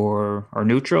or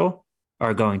neutral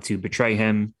are going to betray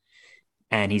him,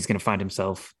 and he's going to find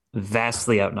himself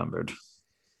vastly outnumbered.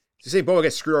 So say Boba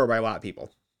gets screwed over by a lot of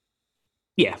people.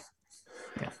 Yeah,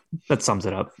 that sums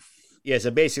it up. Yeah,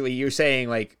 so basically you're saying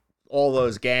like all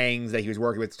those gangs that he was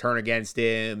working with turn against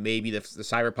him. Maybe the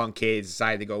cyberpunk kids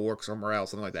decided to go work somewhere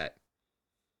else, something like that.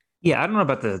 Yeah, I don't know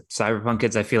about the cyberpunk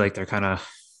kids. I feel like they're kind of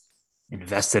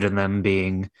invested in them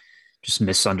being just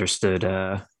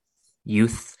misunderstood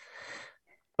youth.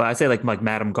 But I say like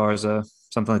Madame Garza,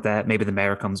 something like that. Maybe the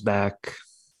mayor comes back.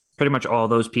 Pretty much all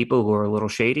those people who are a little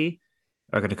shady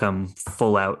are going to come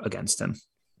full out against him.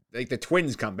 Like the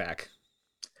twins come back.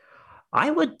 I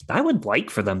would like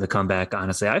for them to come back,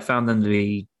 honestly. I found them to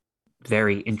be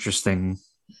very interesting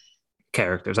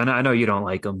characters. I know you don't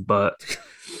like them, but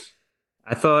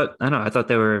I thought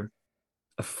they were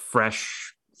a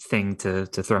fresh thing to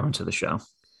throw into the show.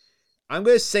 I'm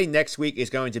going to say next week is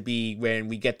going to be when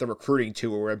we get the recruiting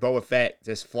tour where Boba Fett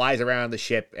just flies around the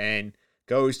ship and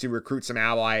goes to recruit some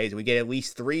allies. We get at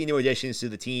least 3 new additions to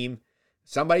the team.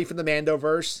 Somebody from the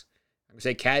Mandoverse. I'm going to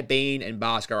say Cad Bane and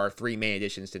Bosco are 3 main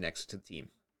additions to the team.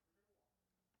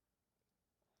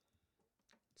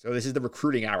 So this is the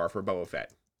recruiting hour for Boba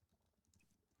Fett.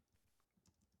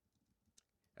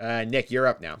 Nick, you're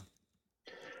up now.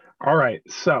 All right.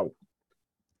 So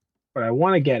what I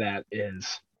want to get at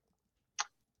is,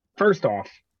 first off,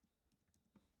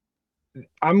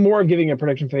 I'm more of giving a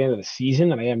prediction for the end of the season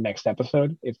than I am next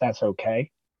episode, if that's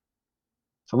okay.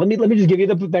 So let me just give you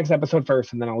the next episode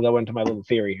first, and then I'll go into my little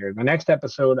theory here. The next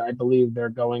episode, I believe they're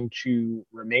going to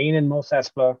remain in Mos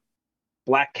Espa.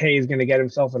 Black K is going to get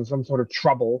himself in some sort of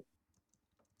trouble,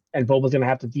 and Boba's going to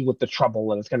have to deal with the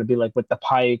trouble, and it's going to be like with the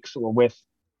Pikes or with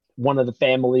one of the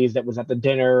families that was at the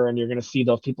dinner, and you're going to see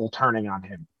those people turning on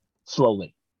him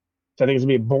slowly. So I think it's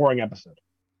going to be a boring episode.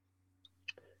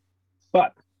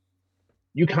 But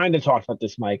you kind of talked about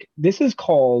this, Mike. This is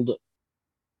called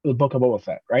The Book of Boba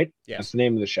Fett, right? Yes. That's the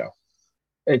name of the show.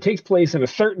 It takes place in a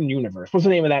certain universe. What's the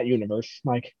name of that universe,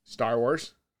 Mike? Star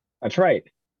Wars. That's right.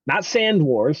 Not Sand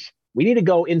Wars. We need to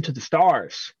go into the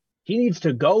stars. He needs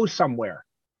to go somewhere.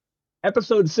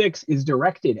 Episode 6 is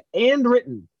directed and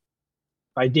written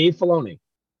by Dave Filoni.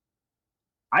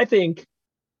 I think,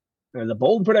 as a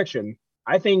bold prediction,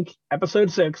 I think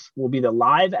episode 6 will be the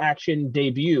live action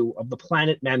debut of the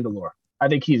planet Mandalore. I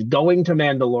think he's going to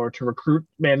Mandalore to recruit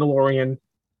Mandalorian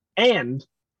and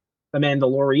the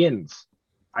Mandalorians.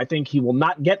 I think he will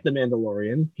not get the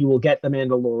Mandalorian. He will get the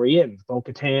Mandalorians.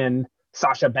 Bo-Katan,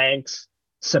 Sasha Banks,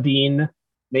 Sabine,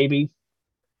 maybe.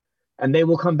 And they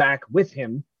will come back with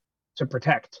him to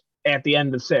protect at the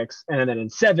end of 6. And then in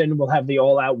 7, we'll have the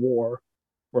all-out war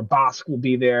where Bosk will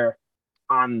be there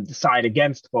on the side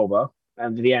against Boba.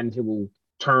 And at the end, he will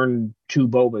turn to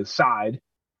Boba's side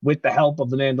with the help of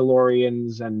the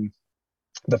Mandalorians, and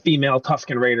the female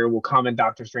Tusken Raider will come in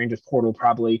Doctor Strange's portal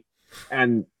probably.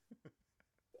 And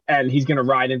he's going to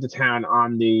ride into town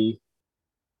on the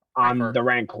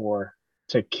Rancor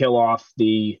to kill off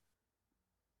the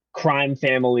crime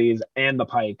families and the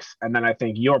Pikes. And then I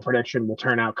think your prediction will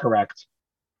turn out correct,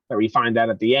 that we find out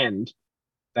at the end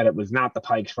that it was not the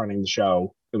Pikes running the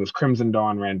show. It was Crimson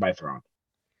Dawn ran by Thrawn.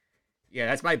 Yeah,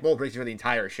 that's my bold prediction for the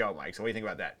entire show, Mike. So what do you think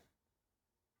about that?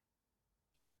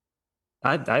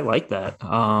 I like that.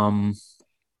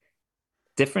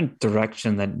 Different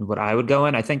direction than what I would go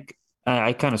in. I think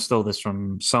I kind of stole this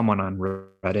from someone on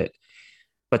Reddit,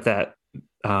 but that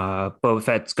Boba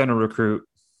Fett's going to recruit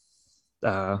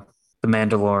the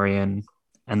Mandalorian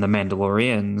and the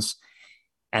Mandalorians,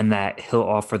 and that he'll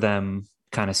offer them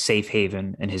kind of safe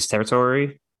haven in his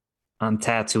territory on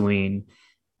Tatooine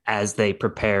as they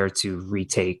prepare to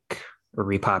retake or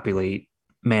repopulate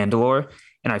Mandalore.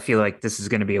 And I feel like this is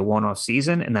going to be a one-off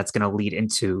season, and that's going to lead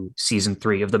into season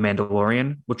 3 of The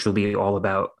Mandalorian, which will be all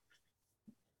about,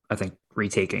 I think,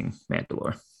 retaking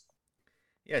Mandalore.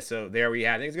 Yeah, so there we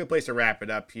have. I think it's a good place to wrap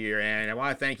it up here. And I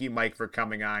want to thank you, Mike, for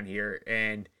coming on here.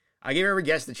 And I give every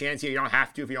guest the chance here. You don't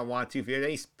have to if you don't want to. If there's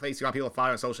any place you want people to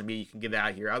follow on social media, you can give that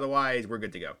out here. Otherwise, we're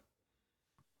good to go.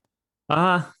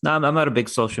 No, I'm not a big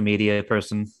social media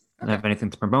person. I don't have anything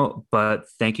to promote, but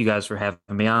thank you guys for having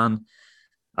me on.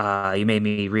 You made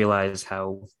me realize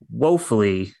how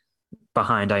woefully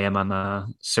behind I am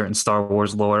on certain Star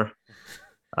Wars lore.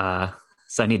 So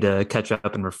I need to catch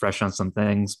up and refresh on some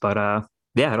things. But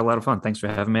yeah, I had a lot of fun. Thanks for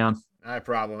having me on. Not a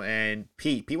problem. And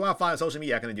Pete, people want to follow on social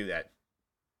media, how can they do that?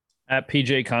 At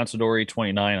PJ Considori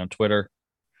 29 on Twitter.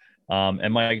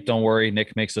 And Mike, don't worry,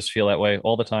 Nick makes us feel that way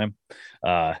all the time.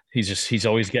 He's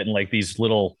always getting like these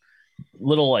little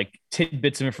like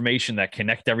tidbits of information that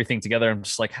connect everything together. I'm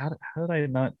just like, how did I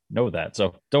not know that?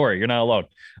 So don't worry, you're not alone.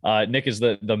 Nick is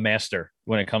the master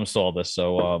when it comes to all this.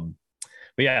 So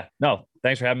but yeah, no,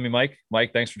 thanks for having me, Mike.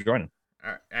 Mike, thanks for joining.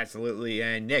 Absolutely.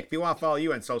 And Nick, people want to follow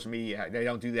you on social media, they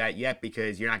don't do that yet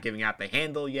because you're not giving out the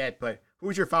handle yet. But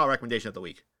who's your follow recommendation of the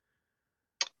week?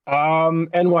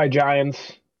 NY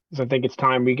Giants. So I think it's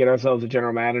time we get ourselves a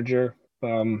general manager,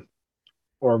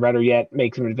 or better yet,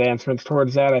 make some advancements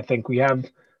towards that. I think we have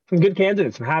some good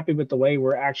candidates. I'm happy with the way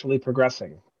we're actually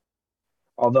progressing.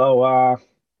 Although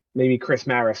maybe Chris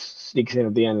Maris sneaks in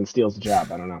at the end and steals the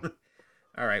job. I don't know.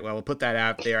 All right, well, we'll put that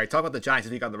out there. I talked about the Giants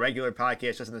this week on the regular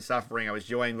podcast, Just in the Suffering. I was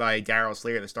joined by Daryl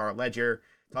Slater, the Star Ledger.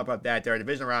 Talk about that. There are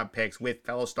divisional round picks with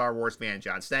fellow Star Wars fan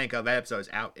John Stanko. That episode is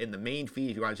out in the main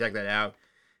feed if you want to check that out.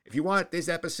 If you want this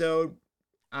episode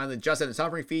on the Just in the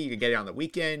Suffering feed, you can get it on the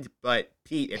weekend. But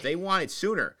Pete, if they want it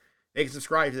sooner, they can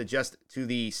subscribe to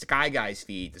the Sky Guys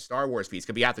feed, the Star Wars feed. It's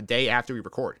going to be out the day after we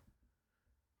record.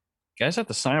 You guys have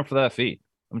to sign up for that feed.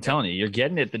 I'm telling you, you're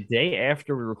getting it the day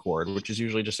after we record, which is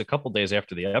usually just a couple days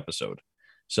after the episode.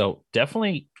 So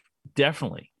definitely get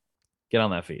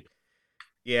on that feed.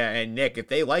 Yeah, and Nick, if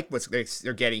they like what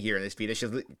they're getting here in this feed, they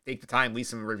should take the time, leave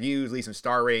some reviews, leave some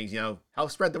star ratings,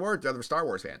 help spread the word to other Star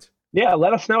Wars fans. Yeah,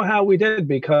 let us know how we did,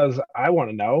 because I want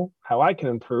to know how I can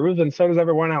improve, and so does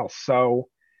everyone else. So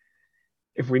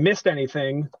if we missed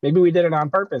anything, maybe we did it on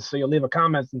purpose, so you'll leave a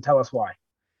comment and tell us why.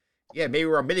 Yeah, maybe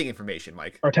we're omitting information,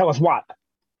 Mike. Or tell us what.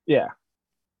 Yeah.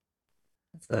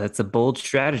 It's a bold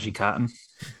strategy, Cotton.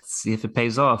 Let's see if it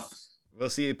pays off. We'll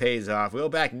see if it pays off. We'll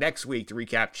be back next week to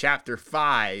recap Chapter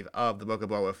 5 of the Book of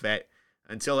Boba Fett.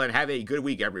 Until then, have a good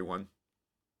week, everyone.